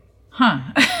 huh.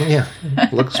 yeah,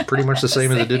 looks pretty much the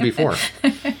same as it did before.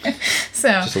 So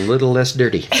Just a little less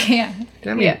dirty. yeah,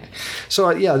 I mean, yeah.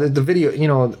 So yeah, the video,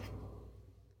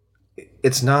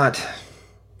 it's not.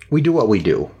 We do what we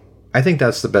do. I think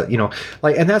that's the best,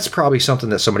 and that's probably something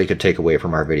that somebody could take away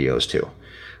from our videos too.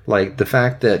 Like the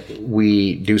fact that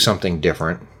we do something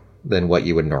different than what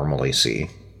you would normally see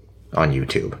on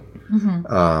YouTube.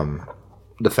 Mm-hmm.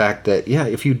 The fact that,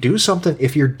 if you do something,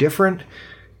 if you're different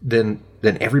than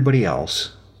everybody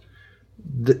else,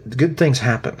 the good things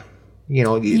happen.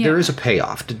 There is a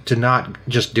payoff to not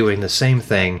just doing the same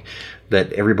thing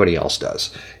that everybody else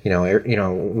does.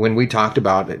 When we talked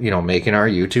about making our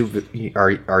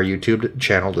YouTube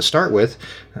channel to start with,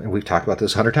 and we've talked about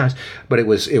this 100 times, but it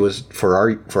was for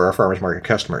our farmers market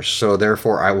customers. So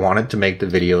therefore, I wanted to make the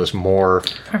videos more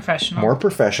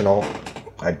professional.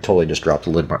 I totally just dropped the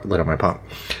lid on my pump.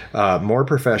 More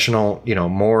professional.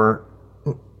 More.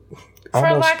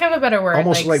 For lack of a better word,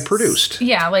 almost like produced.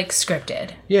 Yeah, like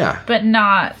scripted. Yeah. But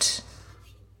not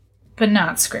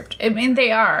scripted. I mean,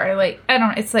 they are like, I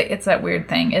don't. It's that weird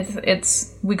thing.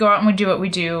 It's we go out and we do what we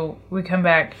do. We come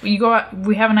back. You go out.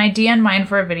 We have an idea in mind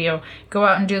for a video. Go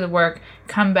out and do the work.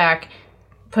 Come back.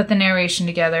 Put the narration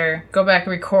together. Go back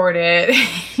and record it.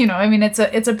 I mean, it's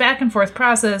a back and forth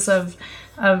process of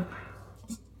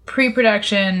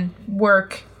pre-production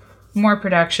work, more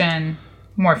production,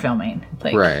 more filming.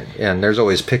 Right, and there's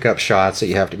always pickup shots that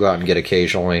you have to go out and get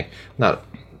occasionally. Not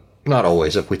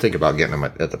always, if we think about getting them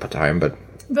at the time, but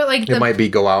like it might be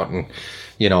go out and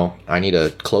I need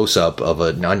a close up of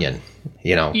an onion.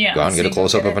 Go out and get a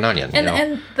close up of an onion.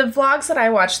 And the vlogs that I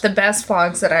watch, the best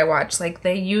vlogs that I watch, like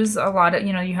they use a lot of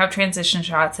you have transition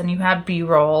shots and you have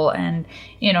B-roll, and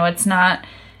it's not.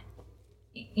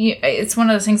 It's one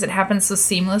of those things that happens so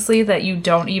seamlessly that you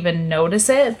don't even notice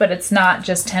it, but it's not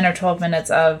just 10 or 12 minutes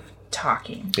of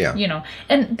talking. Yeah.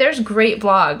 And there's great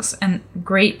vlogs and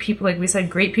great people, like we said,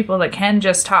 great people that can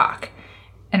just talk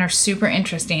and are super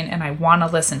interesting, and I want to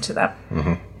listen to them.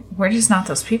 Mm-hmm. We're just not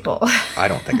those people. I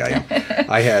don't think I am.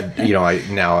 I had,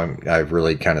 I've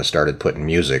really kind of started putting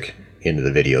music into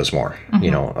the videos more,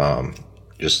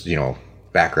 just,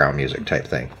 background music type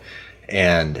thing.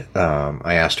 And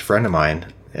I asked a friend of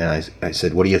mine, and I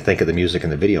said, what do you think of the music in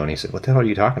the video? And he said, what the hell are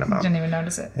you talking about? Didn't even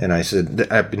notice it. And I said,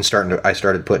 I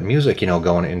started putting music,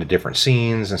 going into different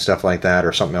scenes and stuff like that,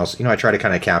 or something else. I try to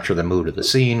kind of capture the mood of the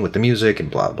scene with the music and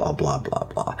blah, blah, blah, blah,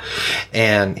 blah.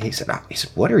 And he said,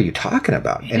 what are you talking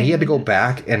about? And he had to go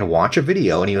back and watch a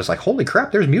video, and he was like, holy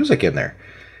crap, there's music in there.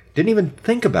 Didn't even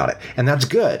think about it. And that's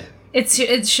good.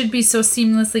 It should be so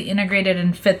seamlessly integrated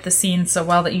and fit the scene so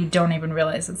well that you don't even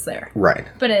realize it's there. Right.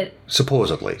 But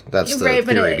supposedly that's the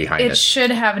theory behind it. It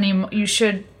should have it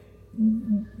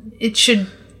should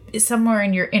somewhere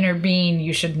in your inner being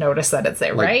you should notice that it's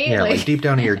there, right? Yeah, like deep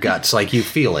down in your guts, like you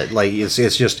feel it. Like it's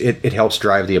just it helps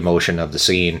drive the emotion of the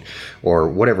scene or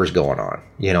whatever's going on.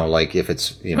 Like if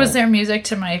it's Was there music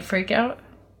to my freak out?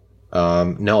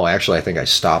 No, actually, I think I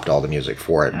stopped all the music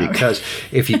for it because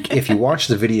if you watch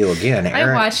the video again,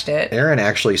 I watched it. Erin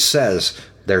actually says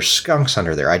there's skunks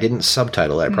under there. I didn't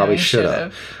subtitle it. I probably should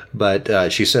have.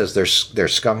 But she says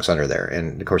there's skunks under there,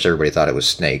 and of course everybody thought it was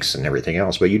snakes and everything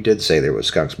else. But you did say there was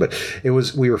skunks. But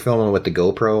we were filming with the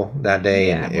GoPro that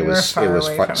day, and it was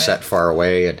set far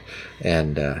away,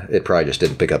 and it probably just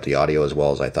didn't pick up the audio as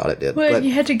well as I thought it did. Well,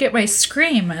 you had to get my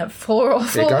scream at full.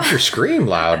 They got your scream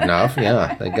loud enough.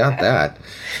 Yeah, they got that.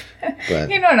 But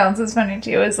you know what else is funny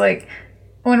too is like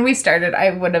when we started, I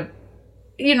would have,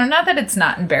 not that it's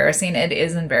not embarrassing. It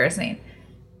is embarrassing.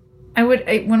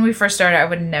 When we first started, I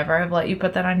would never have let you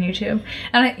put that on YouTube.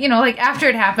 And, like, after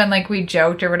it happened, like, we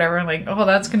joked or whatever, like, oh,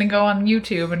 that's going to go on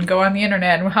YouTube and go on the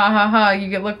internet, and ha, ha, ha,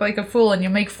 you look like a fool and you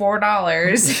make $4,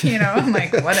 I'm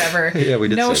like, whatever. Yeah, we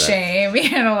did no say that.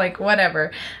 shame, like,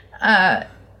 whatever.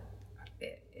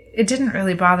 It didn't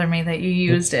really bother me that you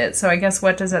used it, so I guess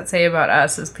what does that say about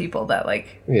us as people that,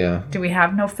 like, do we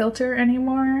have no filter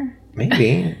anymore?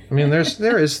 Maybe. I mean,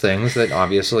 there is things that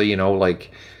obviously,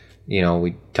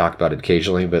 we talk about it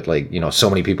occasionally, but like, so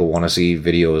many people want to see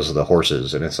videos of the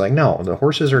horses, and it's like, no, the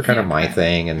horses are kind of my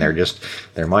thing, and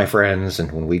they're my friends,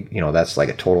 and when we, that's like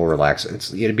a total relax.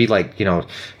 It'd be like,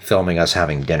 filming us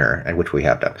having dinner, and which we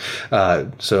have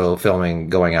done. So filming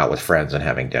going out with friends and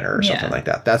having dinner or something like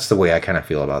that. That's the way I kind of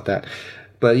feel about that.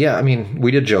 But yeah, I mean,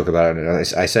 we did joke about it, and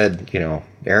I said,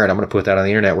 Erin, I'm going to put that on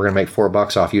the internet. We're going to make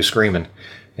 $4 off you screaming,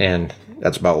 and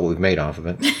that's about what we've made off of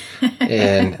it.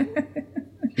 And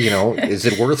is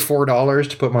it worth $4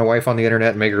 to put my wife on the internet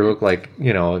and make her look like,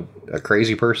 a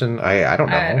crazy person? I don't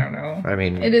know. I don't know. I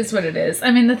mean, it is what it is.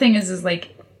 I mean, the thing is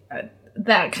like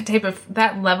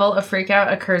that level of freak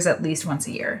out occurs at least once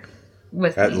a year.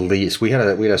 At least we had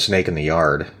a snake in the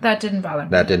yard. That didn't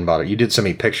bother me. You did send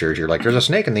me pictures. You're like, there's a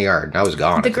snake in the yard, and I was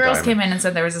gone. The girls came in and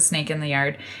said there was a snake in the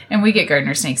yard, and we get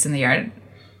gardener snakes in the yard,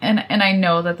 and I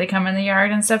know that they come in the yard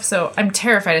and stuff. So I'm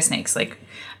terrified of snakes. Like,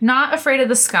 not afraid of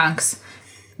the skunks.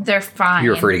 They're fine.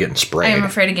 You're afraid of getting sprayed. I'm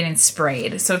afraid of getting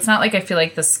sprayed. So it's not like I feel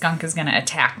like the skunk is going to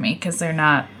attack me, because they're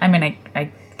not. I mean,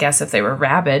 I guess if they were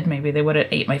rabid, maybe they would have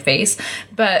ate my face.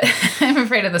 But I'm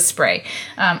afraid of the spray.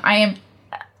 I am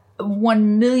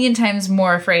 1,000,000 times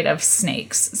more afraid of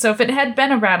snakes. So if it had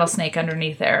been a rattlesnake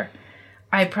underneath there,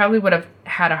 I probably would have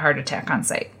had a heart attack on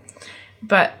sight.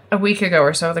 But a week ago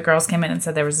or so, the girls came in and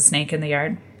said there was a snake in the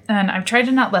yard. And I've tried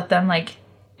to not let them, like,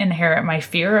 inherit my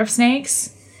fear of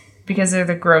snakes, because they're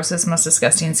the grossest, most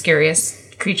disgusting,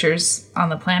 scariest creatures on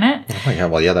the planet. Oh, yeah,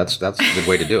 well, yeah, that's a good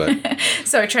way to do it.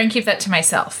 So I try and keep that to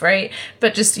myself, right?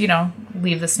 But just,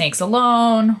 leave the snakes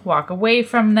alone, walk away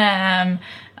from them.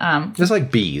 It's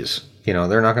like bees.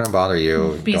 They're not going to bother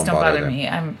you. Bees don't bother me.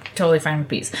 I'm totally fine with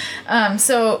bees.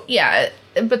 So, yeah,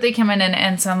 but they come in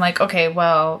and so I'm like, okay,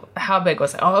 well, how big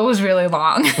was it? Oh, it was really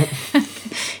long.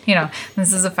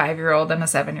 This is a 5-year-old and a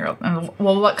 7-year-old. And,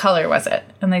 well, what color was it?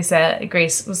 And they said,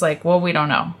 Grace was like, well, we don't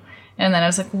know. And then I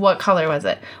was like, what color was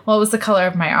it? Well, it was the color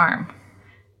of my arm.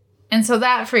 And so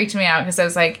that freaked me out, because I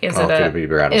was like, is it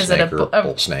a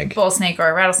bull snake? Bull snake or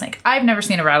a rattlesnake? I've never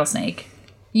seen a rattlesnake.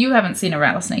 You haven't seen a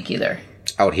rattlesnake either.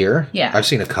 Out here? Yeah. I've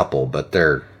seen a couple, but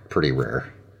they're pretty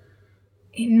rare.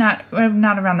 Not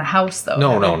around the house, though.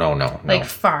 No. Like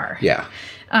far. Yeah.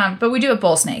 But we do have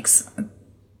bull snakes.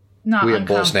 We have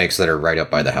bull snakes that are right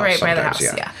up by the house. Right by the house,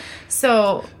 yeah.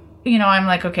 So, I'm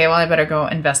like, okay, well, I better go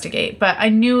investigate. But I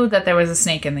knew that there was a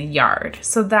snake in the yard.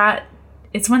 So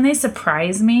it's when they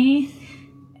surprise me.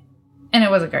 And it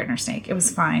was a gardener snake. It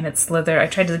was fine. It slithered. I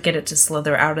tried to get it to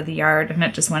slither out of the yard, and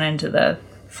it just went into the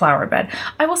flower bed.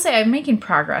 I will say I'm making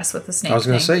progress with the snake. I was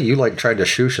going to say, you tried to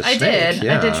shoosh a snake. I did.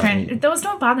 Yeah. I did try and... Those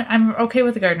don't bother... I'm okay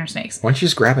with the gardener snakes. Why don't you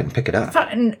just grab it and pick it up?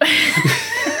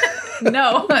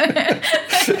 No.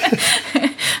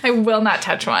 I will not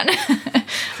touch one. I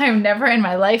have never in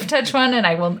my life touched one, and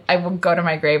I will go to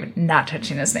my grave not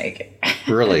touching a snake.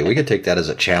 Really? We could take that as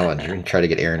a challenge. We're going to try to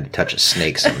get Erin to touch a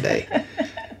snake someday.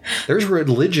 There's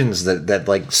religions that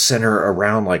like center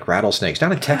around like rattlesnakes.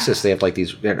 Down in Texas, they have like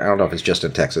these, I don't know if it's just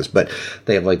in Texas, but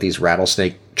they have like these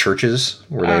rattlesnake churches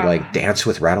where they like dance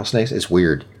with rattlesnakes. It's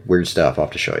weird stuff. I'll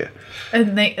have to show you.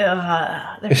 And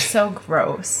they're so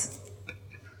gross.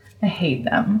 I hate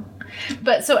them.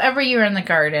 But so every year in the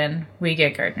garden, we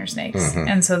get gardener snakes. Mm-hmm.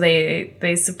 And so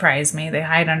they surprise me. They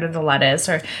hide under the lettuce,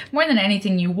 or more than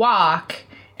anything, you walk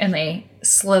and they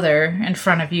slither in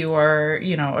front of you, or,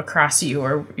 across you,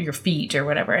 or your feet or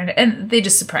whatever. And they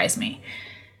just surprise me.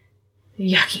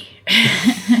 Yucky.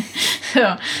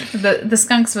 So the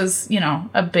skunks was,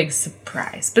 a big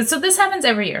surprise. But so this happens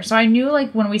every year. So I knew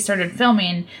like when we started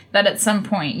filming that at some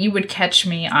point you would catch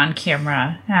me on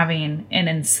camera having an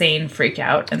insane freak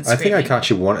out and screaming. I think I caught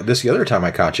you the other time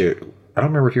I caught you. I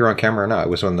don't remember if you were on camera or not. It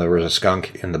was when there was a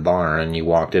skunk in the barn and you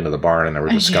walked into the barn and there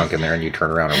was a skunk in there and you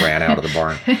turned around and ran out of the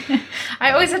barn.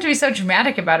 I always have to be so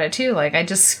dramatic about it too. Like I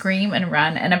just scream and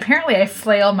run, and apparently I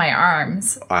flail my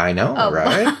arms. I know,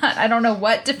 right? Lot. I don't know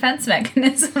what defense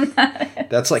mechanism that is.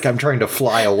 That's like I'm trying to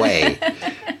fly away.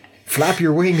 Flap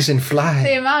your wings and fly.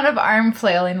 The amount of arm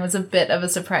flailing was a bit of a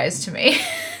surprise to me.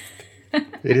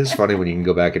 It is funny when you can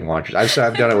go back and watch it.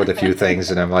 I've done it with a few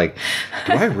things, and I'm like,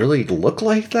 do I really look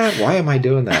like that? Why am I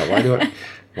doing that?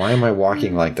 Why am I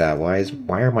walking like that? Why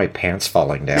are my pants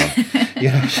falling down?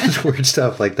 Just weird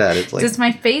stuff like that. It's like, does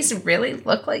my face really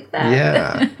look like that?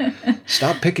 Yeah.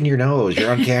 Stop picking your nose.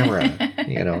 You're on camera.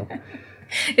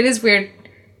 It is weird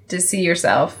to see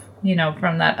yourself,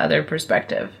 from that other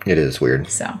perspective. It is weird.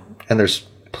 So. And there's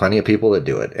plenty of people that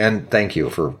do it, and thank you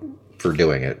for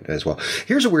doing it as well.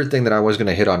 Here's a weird thing that I was going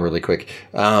to hit on really quick.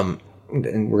 And we're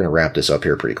going to wrap this up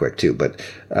here pretty quick too, but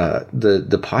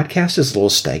the podcast is a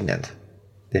little stagnant.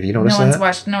 Have you noticed that? No one's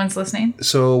watched, no one's listening.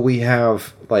 So we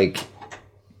have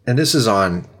and this is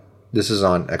on the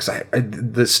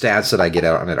stats that I get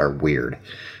out on it are weird,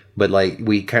 but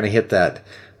we kind of hit that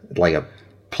a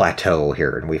plateau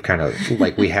here, and we've kind of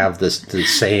we have the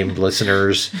same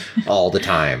listeners all the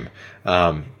time.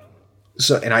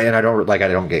 So I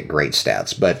don't get great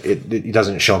stats, but it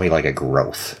doesn't show me a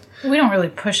growth. We don't really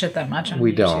push it that much on YouTube.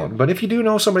 We don't. But if you do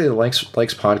know somebody that likes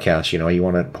podcasts, you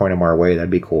want to point them our way, that'd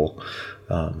be cool.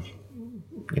 I've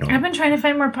been trying to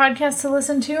find more podcasts to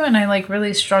listen to, and I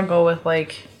really struggle with I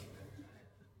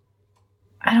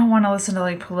don't want to listen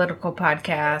to political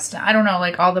podcasts. I don't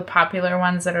know, all the popular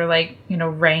ones that are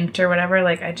ranked or whatever.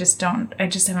 I just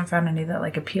haven't found any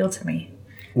that appeal to me.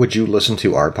 Would you listen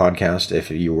to our podcast if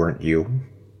you weren't you?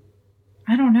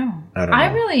 I don't know.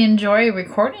 I really enjoy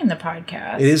recording the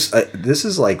podcast. It is. This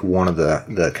is one of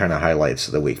the kind of highlights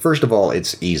of the week. First of all,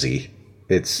 it's easy.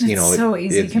 It's so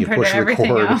easy compared to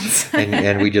everything else.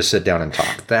 and we just sit down and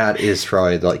talk. That is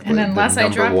probably the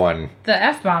number one. The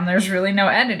F-bomb, there's really no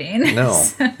editing. No.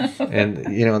 And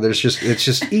it's just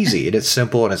easy and it's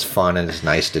simple and it's fun and it's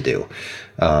nice to do.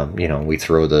 We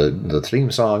throw the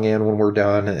theme song in when we're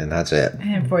done and that's it.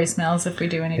 And voicemails if we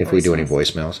do any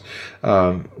voicemails.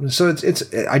 So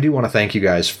it's I do want to thank you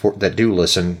guys that do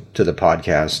listen to the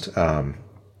podcast.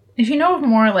 If you know of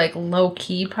more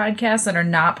low-key podcasts that are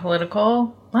not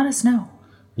political, let us know.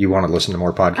 You want to listen to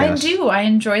more podcasts? I do. I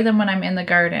enjoy them when I'm in the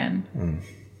garden.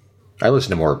 I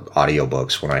listen to more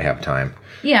audiobooks when I have time.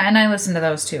 Yeah, and I listen to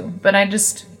those too. But I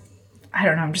don't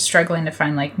know. I'm just struggling to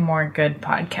find more good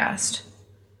podcast.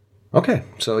 Okay,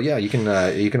 so yeah, you can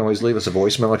always leave us a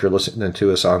voicemail if you're listening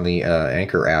to us on the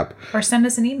Anchor app. Or send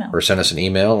us an email.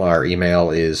 Our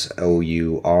email is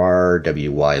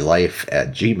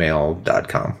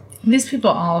ourwylife@gmail.com. These people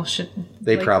all should...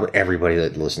 everybody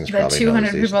that listens probably knows. The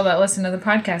 200 people that listen to the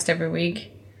podcast every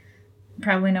week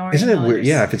probably know our Isn't it weird?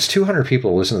 Yeah, if it's 200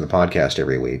 people listen to the podcast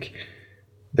every week,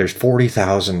 there's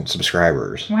 40,000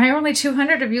 subscribers. Why are only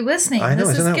 200 of you listening? I know,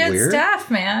 this isn't is that good weird?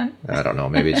 stuff, man. I don't know.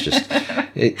 Maybe it's just... there's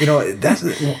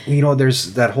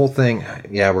that whole thing...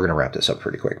 Yeah, we're going to wrap this up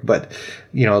pretty quick. But,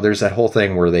 there's that whole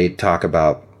thing where they talk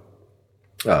about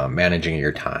managing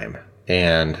your time.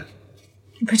 And...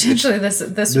 Potentially, this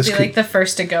would be the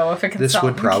first to go if a consultant This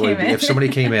would probably came be in. if somebody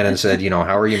came in and said,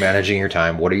 how are you managing your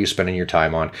time? What are you spending your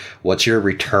time on? What's your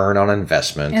return on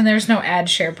investment? And there's no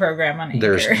ad share program on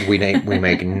Anchor. We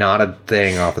make not a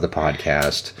thing off of the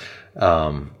podcast.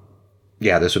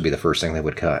 This would be the first thing they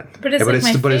would cut. But it's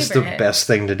it's the best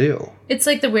thing to do. It's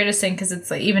the weirdest thing because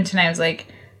it's even tonight I was I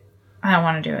don't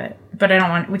want to do it, but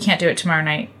we can't do it tomorrow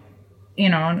night.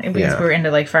 Because we're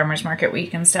into farmers market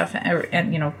week and stuff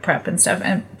and prep and stuff.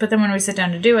 But then when we sit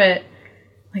down to do it,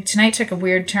 tonight took a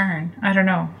weird turn. I don't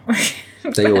know.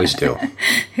 They always do.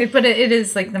 But it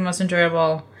is the most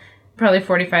enjoyable, probably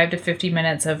 45 to 50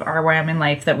 minutes of our Wyoming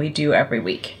life that we do every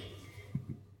week.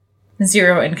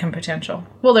 Zero income potential.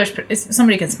 Well,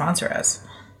 somebody can sponsor us.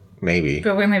 Maybe.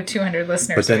 But we only have 200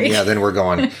 listeners. But then, then we're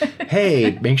going,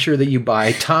 hey, make sure that you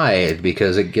buy Tide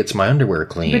because it gets my underwear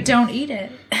clean. But don't eat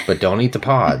it. But don't eat the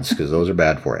pods because those are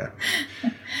bad for you.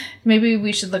 Maybe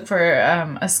we should look for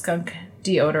a skunk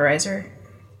deodorizer.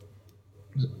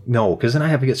 No, because then I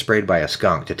have to get sprayed by a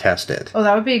skunk to test it. Oh,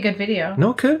 that would be a good video.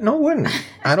 No, it wouldn't.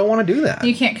 I don't want to do that.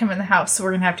 You can't come in the house, so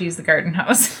we're going to have to use the garden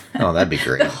hose. Oh, that'd be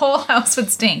great. The whole house would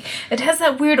stink. It has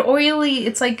that weird oily,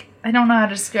 it's I don't know how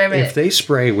to describe it. If they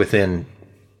spray within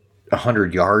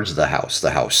 100 yards of the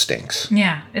house stinks.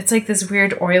 Yeah, it's like this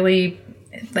weird oily,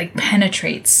 like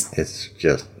penetrates.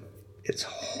 It's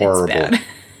horrible.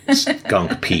 It's bad.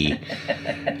 Skunk pee.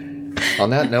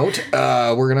 On that note,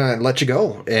 we're going to let you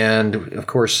go. And, of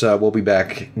course, we'll be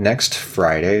back next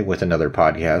Friday with another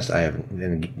podcast.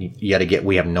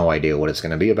 We have no idea what it's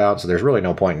going to be about, so there's really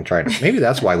no point in trying to... Maybe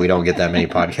that's why we don't get that many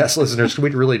podcast listeners. We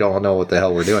really don't know what the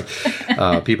hell we're doing.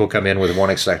 People come in with one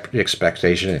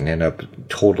expectation and end up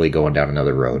totally going down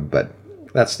another road, but...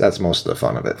 That's most of the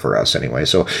fun of it for us anyway.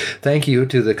 So thank you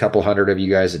to the couple hundred of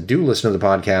you guys that do listen to the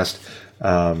podcast.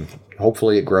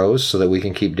 Hopefully it grows so that we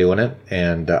can keep doing it.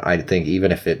 And I think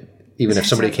even if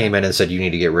somebody came in and said, you need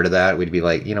to get rid of that, we'd be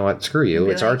like, you know what, screw you.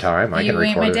 It's our time. I can record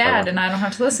it. You ain't my dad and I don't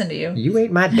have to listen to you. You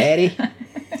ain't my daddy.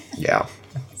 Yeah.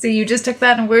 See, you just took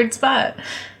that in a weird spot.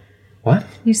 What?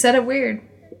 You said it weird.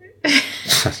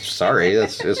 Sorry,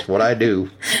 that's just what I do.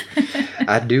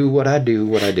 I do what I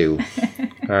do.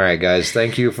 All right, guys.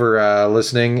 Thank you for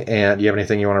listening. And do you have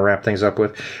anything you want to wrap things up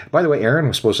with? By the way, Erin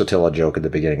was supposed to tell a joke at the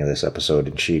beginning of this episode,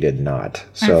 and she did not.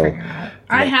 So I forgot.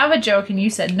 I have a joke, and you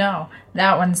said, no,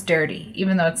 that one's dirty,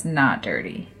 even though it's not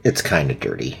dirty. It's kind of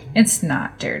dirty. It's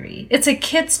not dirty. It's a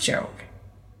kid's joke.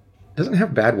 Doesn't it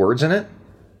have bad words in it?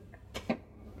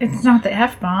 It's not the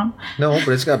F-bomb. No,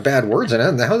 but it's got bad words in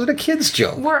it. How is it a kid's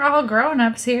joke? We're all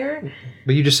grown-ups here.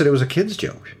 But you just said it was a kid's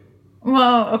joke.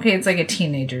 Well, okay, it's like a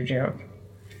teenager joke.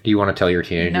 Do you want to tell your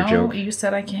teenager joke? No, you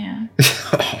said I can't.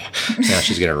 Now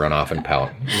she's going to run off and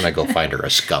pout. I'm going to go find her a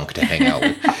skunk to hang out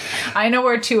with. I know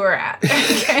where two are at.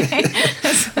 Okay?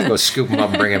 I'll go scoop them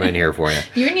up and bring them in here for you.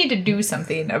 You need to do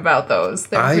something about those.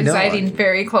 They're residing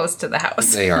very close to the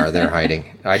house. They are. They're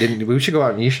hiding. We should go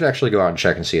out. You should actually go out and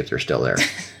check and see if they're still there.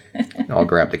 I'll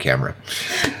grab the camera.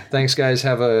 Thanks, guys.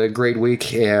 Have a great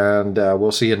week, and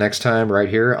we'll see you next time right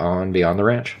here on Beyond the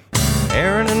Ranch.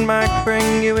 Aaron and Mike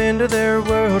bring you into their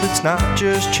world. It's not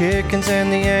just chickens and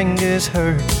the Angus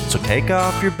herd. So take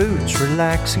off your boots,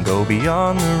 relax, and go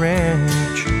beyond the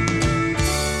ranch.